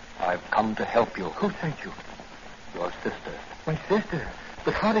here? I've come to help you. Who sent you? Your sister. My sister?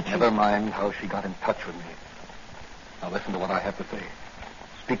 But how did she... Never mind how she got in touch with me. Now listen to what I have to say.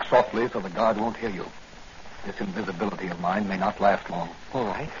 Speak softly so the guard won't hear you. This invisibility of mine may not last long. All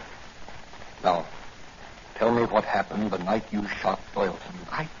right. Now, tell me what happened the night you shot Doyleson.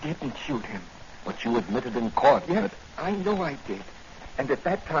 I didn't shoot him. But you admitted in court Yes, that... I know I did. And at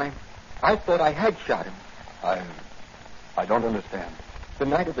that time, I thought I had shot him. I don't understand. The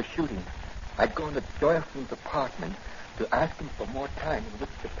night of the shooting, I'd gone to Doyleson's apartment to ask him for more time in which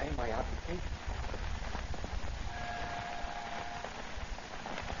to pay my obligation.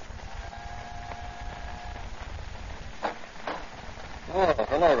 Oh,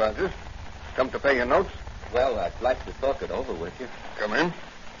 hello, Rogers. Come to pay your notes? Well, I'd like to talk it over with you. Come in.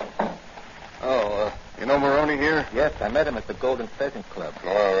 Oh, you know Maroney here? Yes, I met him at the Golden Pheasant Club.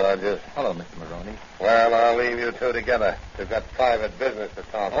 Hello, Rogers. Hello, Mr. Maroney. Well, I'll leave you two together. We've got private business to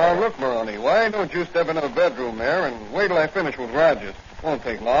talk about. Oh, look, Maroney, why don't you step into the bedroom there and wait till I finish with Rogers? Won't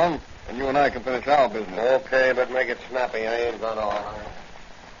take long, and you and I can finish our business. Okay, but make it snappy. I ain't got all.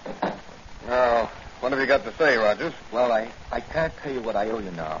 Now, what have you got to say, Rogers? Well, I can't tell you what I owe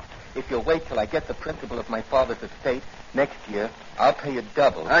you now. If you'll wait till I get the principal of my father's estate next year, I'll pay you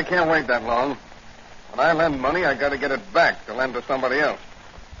double. I can't wait that long. When I lend money, I got to get it back to lend to somebody else.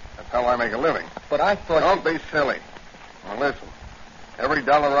 That's how I make a living. But I thought... Don't be silly. Now, listen. Every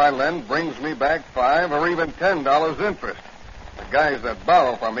dollar I lend brings me back $5 or even $10 interest. The guys that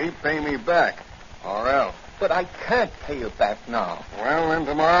borrow from me pay me back, or else. But I can't pay you back now. Well, then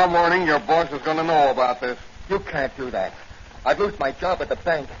tomorrow morning your boss is going to know about this. You can't do that. I'd lose my job at the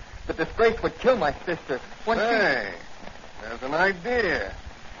bank. The disgrace would kill my sister. Hey, there's an idea.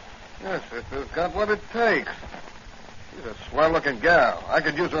 Your sister's got what it takes. She's a swell-looking gal. I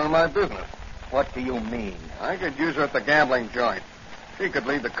could use her in my business. What do you mean? I could use her at the gambling joint. She could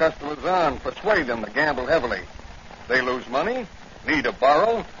lead the customers on, persuade them to gamble heavily. They lose money, need to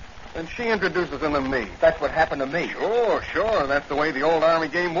borrow, and she introduces them to me. That's what happened to me. Sure. That's the way the old army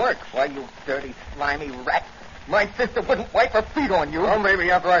game works. Why, you dirty, slimy rat. My sister wouldn't wipe her feet on you. Well,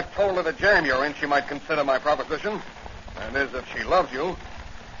 maybe after I've told her the jam you're in, she might consider my proposition. That is, if she loves you.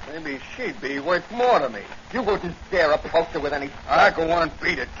 Maybe she'd be worth more to me. You wouldn't dare approach her with any... Go on,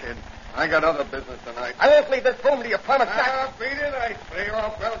 beat it, kid. I got other business tonight. I won't leave this room to you, promise. Beat it, I say, or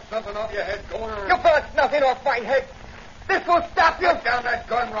I'll bounce something off your head going around. You bounce nothing off my head. This will stop you. Put down that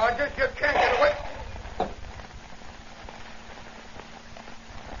gun, Rogers. You can't get away.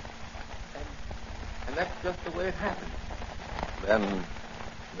 And that's just the way it happened.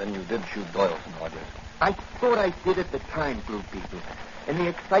 Then you did shoot Doyleson, Rogers. I thought I did at the time, Blue Beetle. In the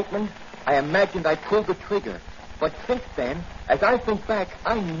excitement, I imagined I pulled the trigger. But since then, as I think back,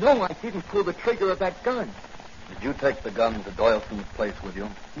 I know I didn't pull the trigger of that gun. Did you take the gun to Doyleson's place with you?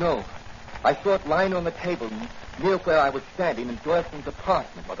 No. I saw it lying on the table near where I was standing in Doyleson's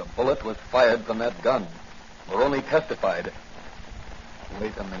apartment. But a bullet was fired from that gun. Maroney testified.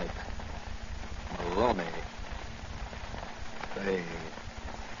 Wait a minute. Maroney. Say,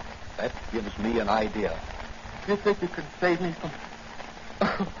 that gives me an idea. You think you can save me from...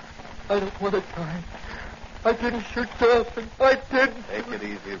 Oh, I don't want to die. I didn't shoot Doyleson. I didn't. Take it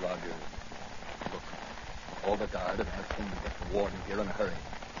easy, Rogers. Look, call the guard and ask him to get the warden here in a hurry.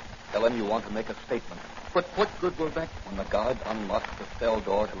 Tell him you want to make a statement. But what good will that... When the guard unlocks the cell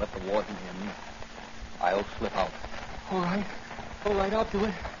door to let the warden in, I'll slip out. All right, I'll do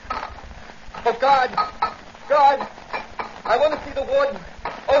it. Oh, God! God! I want to see the warden.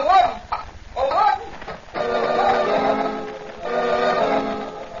 Oh, warden! Oh, warden!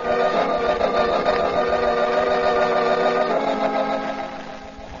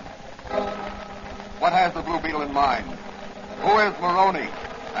 What has the Blue Beetle in mind? Who is Maroney?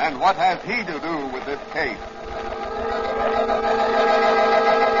 And what has he to do with this case?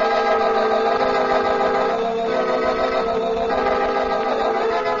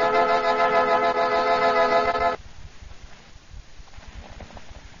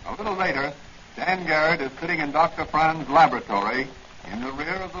 A little later, Dan Garrett is sitting in Dr. Franz's laboratory in the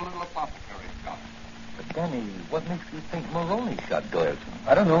rear of the little apothecary shop. But, Danny, what makes you think Maroney shot Doyleson?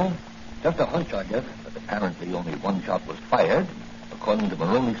 I don't know. Just a hunch, I guess. But apparently only one shot was fired. According to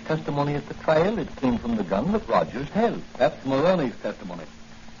Maroney's testimony at the trial, it came from the gun that Rogers held. That's Maroney's testimony.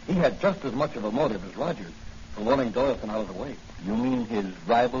 He had just as much of a motive as Rogers for wanting Doyleson out of the way. You mean his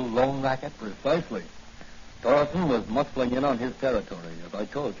rival loan racket? Precisely. Doyleson was muscling in on his territory, as I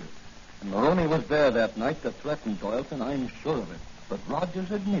told you. And Maroney was there that night to threaten Doyleson, I'm sure of it. But Rogers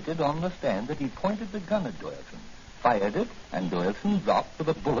admitted on the stand that he pointed the gun at Doyleson, fired it, and Doyleson dropped with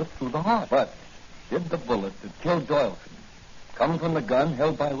a bullet through the heart. But did the bullet that killed Doyleson come from the gun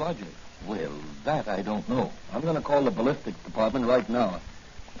held by Rogers? Well, that I don't know. I'm going to call the ballistics department right now.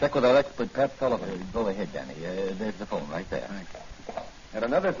 Check with our expert, Pat Sullivan. Go ahead, Danny. There's the phone right there. Thanks. And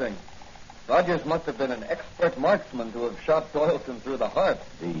another thing. Rogers must have been an expert marksman to have shot Doyleson through the heart.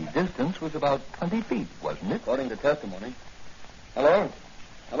 The distance was about 20 feet, wasn't it? According to testimony. Hello?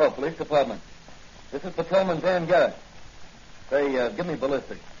 Hello, police department. This is Patrolman Dan Garrett. Say, give me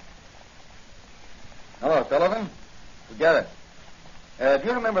ballistics. Hello, Sullivan? This is Garrett. Do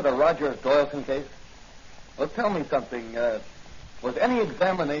you remember the Rogers Doyleson case? Well, tell me something. Was any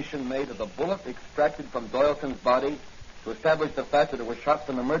examination made of the bullet extracted from Doyleson's body to establish the fact that it was shot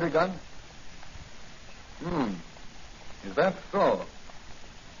from a murder gun? Is that so?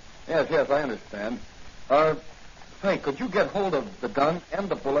 Yes, I understand. Say, could you get hold of the gun and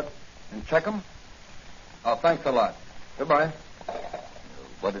the bullet and check them? Oh, thanks a lot. Goodbye.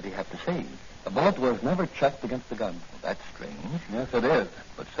 What did he have to say? The bullet was never checked against the gun. Well, that's strange. Yes, it is.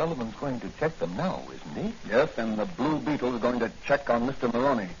 But Sullivan's going to check them now, isn't he? Yes, and the Blue Beetle is going to check on Mr.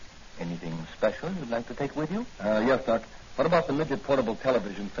 Maroney. Anything special you'd like to take with you? Yes, Doc. What about the midget portable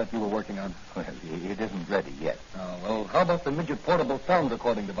television set you were working on? Well, it isn't ready yet. Well, how about the midget portable sound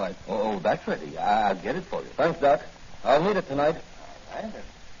recording device? Oh, that's ready. I'll get it for you. Thanks, Doc. I'll need it tonight.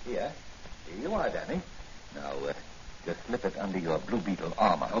 Here you are, Danny. Now, just slip it under your Blue Beetle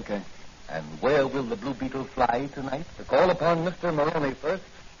armor. Okay. And where will the Blue Beetle fly tonight? To call upon Mr. Maroney first,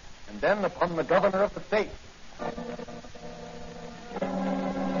 and then upon the governor of the state.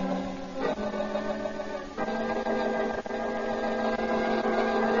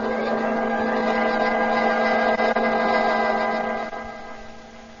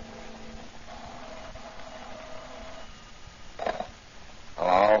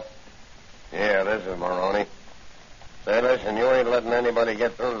 Hello? Yeah, this is Maroney. Say, listen, you ain't letting anybody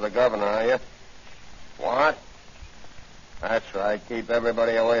get through to the governor, are you? What? That's right. Keep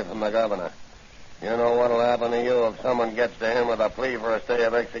everybody away from the governor. You know what'll happen to you if someone gets to him with a plea for a stay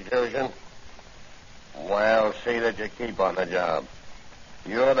of execution? Well, see that you keep on the job.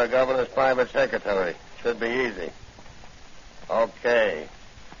 You're the governor's private secretary. Should be easy. Okay.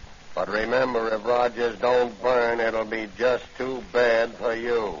 But remember, if Rogers don't burn, it'll be just too bad for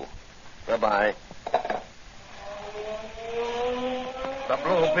you. Goodbye. The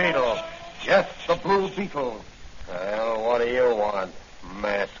Blue Beetle. Yes, the Blue Beetle. Well, what do you want,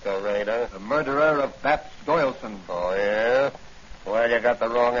 masquerader? The murderer of Babs Doyleson. Oh, yeah? Well, you got the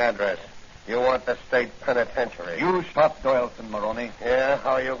wrong address. You want the state penitentiary. You shot Doyleson, Maroney. Yeah?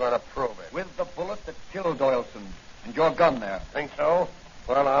 How are you going to prove it? With the bullet that killed Doyleson. And your gun there. Think so?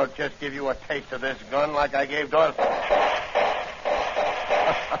 Well, I'll just give you a taste of this gun like I gave Doyleson.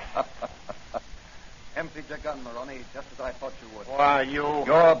 Emptied your gun, Maroney, just as I thought you would. Why, you...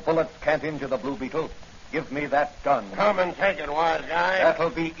 Your bullets can't injure the Blue Beetle. Give me that gun. Come and take it, wise guy. That'll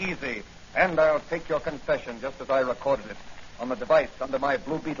be easy. And I'll take your confession just as I recorded it. On the device under my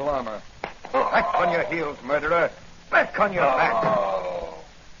Blue Beetle armor. Back on your heels, murderer. Back on your back.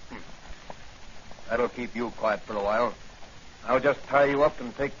 That'll keep you quiet for a while. I'll just tie you up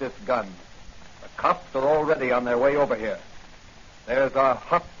and take this gun. The cops are already on their way over here. There's a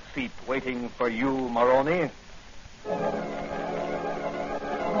hot seat waiting for you, Maroney.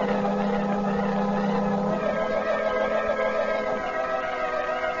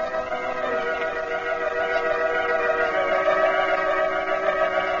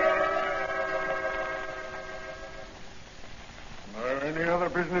 Any other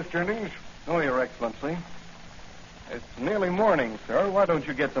business, Jennings? No, Your Excellency. It's nearly morning, sir. Why don't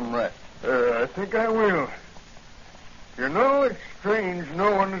you get some rest? I think I will. You know, it's strange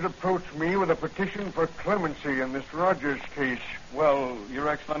no one has approached me with a petition for clemency in this Rogers case. Well, Your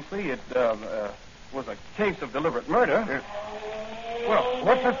Excellency, it was a case of deliberate murder. Well,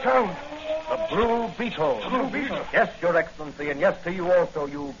 what's the sound? The Blue Beetle. Blue Beetle? Yes, Your Excellency, and yes to you also,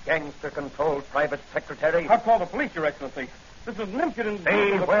 you gangster-controlled private secretary. I'll call the police, Your Excellency. This is an impudent...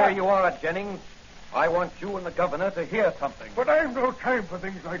 Stay where you are, Jennings. I want you and the governor to hear something. But I've no time for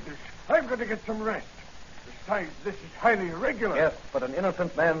things like this. I've got to get some rest. Besides, this is highly irregular. Yes, but an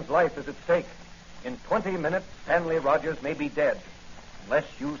innocent man's life is at stake. In 20 minutes, Stanley Rogers may be dead. Unless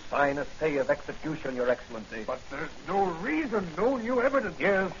you sign a stay of execution, Your Excellency. But there's no reason, no new evidence.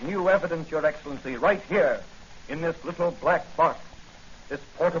 Here's new evidence, Your Excellency, right here, in this little black box, this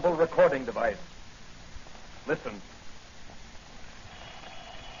portable recording device. Listen.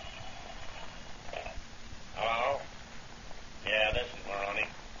 Hello? Yeah, this is Maroney.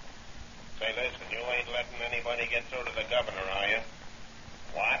 Say, listen, you ain't letting anybody get through to the governor, are you?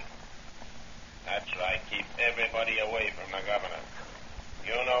 What? That's right. Keep everybody away from the governor.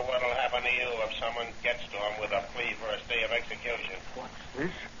 You know what'll happen to you if someone gets to him with a plea for a stay of execution. What's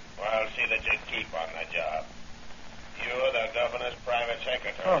this? Well, see policy that you keep on the job. You're the governor's private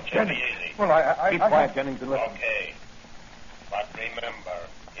secretary. Oh, It should Jennings. be easy. Well, I Keep quiet, Jennings, and listen. Okay. But remember,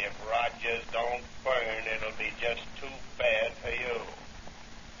 if Rogers don't burn, it'll be just too bad for you.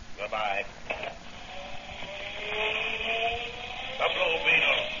 Goodbye. The Blue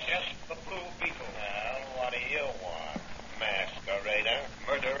Beetle. Yes, the Blue Beetle. Now, what do you want, masquerader?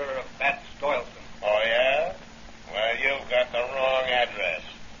 Murderer of Bats Doyleson. Oh, yeah? Well, you've got the wrong address.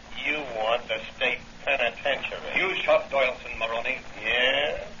 You want the state penitentiary. You shot Doyleson, Maroney.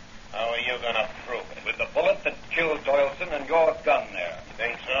 Yeah? How are you going to prove it? With the bullet that killed Doyleson and your gun there. You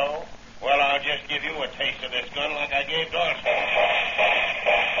think so? Well, I'll just give you a taste of this gun like I gave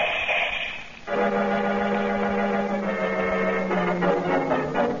Doyleson.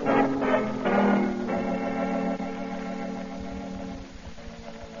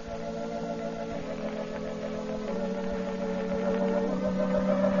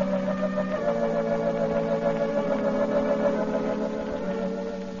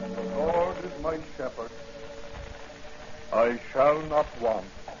 My shepherd, I shall not want.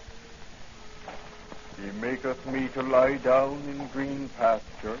 He maketh me to lie down in green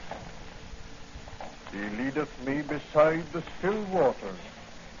pasture. He leadeth me beside the still waters.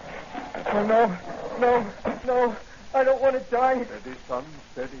 Oh, no. I don't want to die. Steady, son,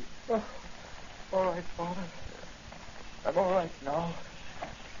 steady. Oh, all right, Father. I'm all right now.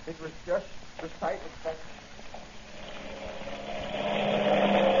 It was just the sight of that.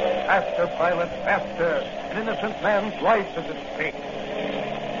 Faster, pilot, faster. An innocent man's life is at stake.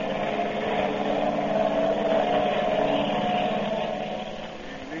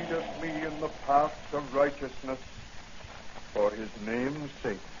 He leadeth me in the paths of righteousness for his name's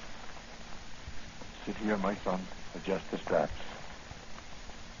sake. Sit here, my son. Adjust the straps.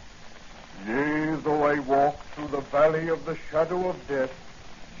 Yea, though I walk through the valley of the shadow of death,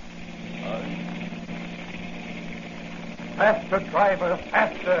 Faster, driver,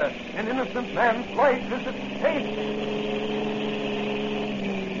 faster! An innocent man's life is at stake!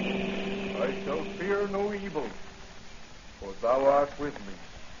 I shall fear no evil, for thou art with me.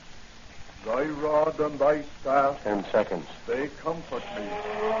 Thy rod and thy staff, 10 seconds. they comfort me.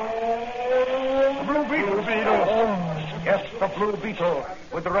 The Blue Beetle! Yes, the Blue Beetle,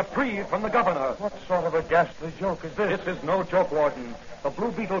 with the reprieve from the governor. What sort of a ghastly joke is this? This is no joke, Warden. The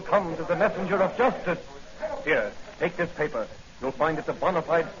Blue Beetle comes as the messenger of justice. Here, take this paper. You'll find it's a bona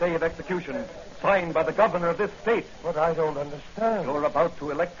fide stay of execution, signed by the governor of this state. But I don't understand. You're about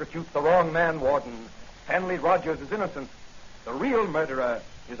to electrocute the wrong man, Warden. Stanley Rogers is innocent. The real murderer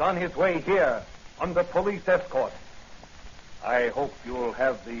is on his way here, under police escort. I hope you'll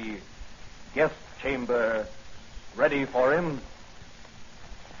have the guest chamber ready for him.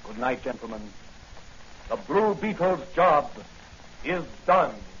 Good night, gentlemen. The Blue Beetle's job is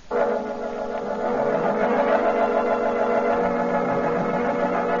done.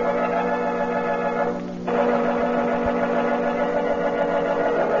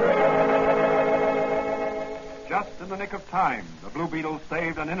 Just in the nick of time, the Blue Beetle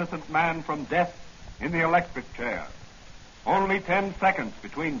saved an innocent man from death in the electric chair. Only 10 seconds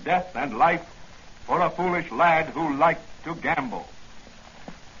between death and life for a foolish lad who liked to gamble.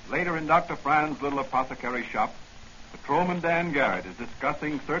 Later in Dr. Fran's little apothecary shop, Patrolman Dan Garrett is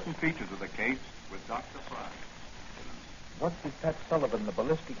discussing certain features of the case with Dr. Fran. What did Pat Sullivan, the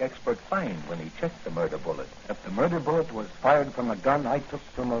ballistic expert, find when he checked the murder bullet? That the murder bullet was fired from a gun I took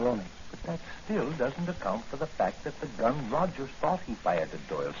from Maroney. But that still doesn't account for the fact that the gun Rogers thought he fired at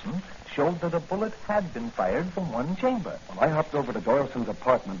Doyleson showed that a bullet had been fired from one chamber. Well, I hopped over to Doyleson's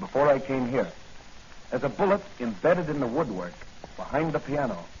apartment before I came here. There's a bullet embedded in the woodwork behind the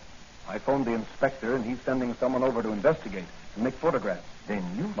piano. I phoned the inspector, and he's sending someone over to investigate and make photographs. Then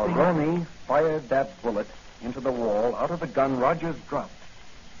you Maroney fired that bullet into the wall out of the gun Rogers dropped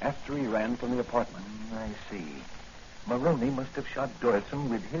after he ran from the apartment. I see. Maroney must have shot Doyleson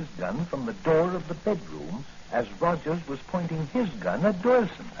with his gun from the door of the bedroom as Rogers was pointing his gun at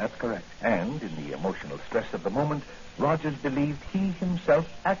Doyleson. That's correct. And in the emotional stress of the moment, Rogers believed he himself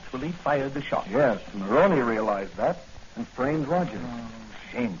actually fired the shot. Yes, Maroney realized that and framed Rogers. Oh,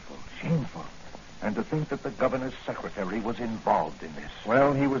 shameful. And to think that the governor's secretary was involved in this.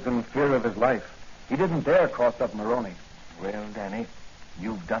 Well, he was in fear of his life. He didn't dare cross up Maroney. Well, Danny,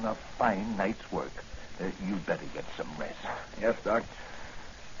 you've done a fine night's work. You'd better get some rest. Yes, Doc.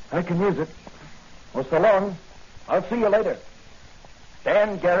 I can use it. Well, so long. I'll see you later.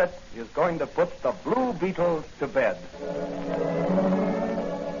 Dan Garrett is going to put the Blue Beetle to bed.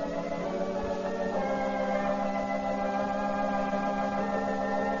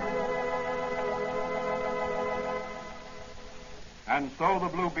 And so the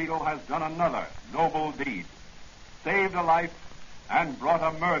Blue Beetle has done another noble deed, saved a life and brought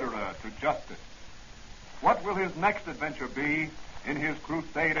a murderer to justice. What will his next adventure be in his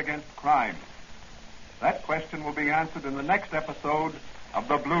crusade against crime? That question will be answered in the next episode of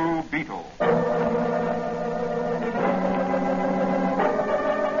The Blue Beetle.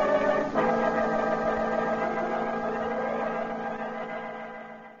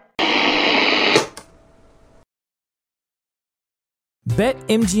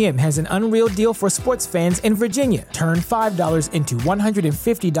 BetMGM has an unreal deal for sports fans in Virginia. Turn $5 into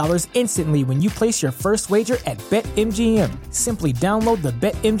 $150 instantly when you place your first wager at BetMGM. Simply download the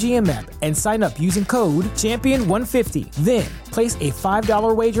BetMGM app and sign up using code Champion150. Then, place a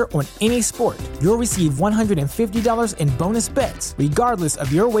 $5 wager on any sport. You'll receive $150 in bonus bets, regardless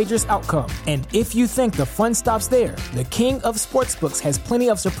of your wager's outcome. And if you think the fun stops there, the King of Sportsbooks has plenty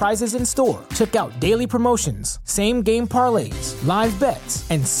of surprises in store. Check out daily promotions, same-game parlays, live bets,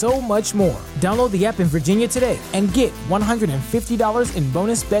 and so much more. Download the app in Virginia today and get $150 in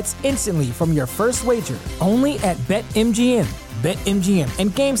bonus bets instantly from your first wager. Only at BetMGM. BetMGM and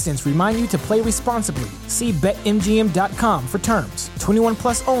GameSense remind you to play responsibly. See BetMGM.com for terms. 21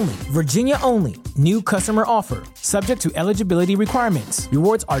 plus only. Virginia only. New customer offer. Subject to eligibility requirements.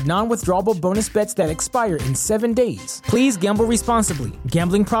 Rewards are non-withdrawable bonus bets that expire in 7 days. Please gamble responsibly.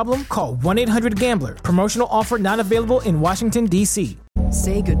 Gambling problem? Call 1-800-GAMBLER. Promotional offer not available in Washington, D.C.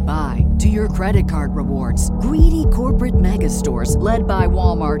 Say goodbye to your credit card rewards. Greedy corporate mega stores, led by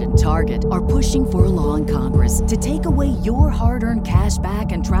Walmart and Target, are pushing for a law in Congress to take away your hard-earned cash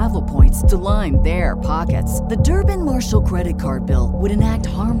back and travel points to line their pockets. The Durbin-Marshall credit card bill would enact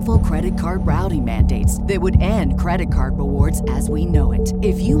harmful credit card routing mandates that would end credit card rewards as we know it.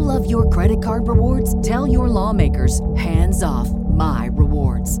 If you love your credit card rewards, tell your lawmakers, hands off my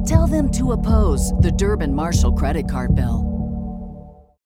rewards. Tell them to oppose the Durbin-Marshall credit card bill.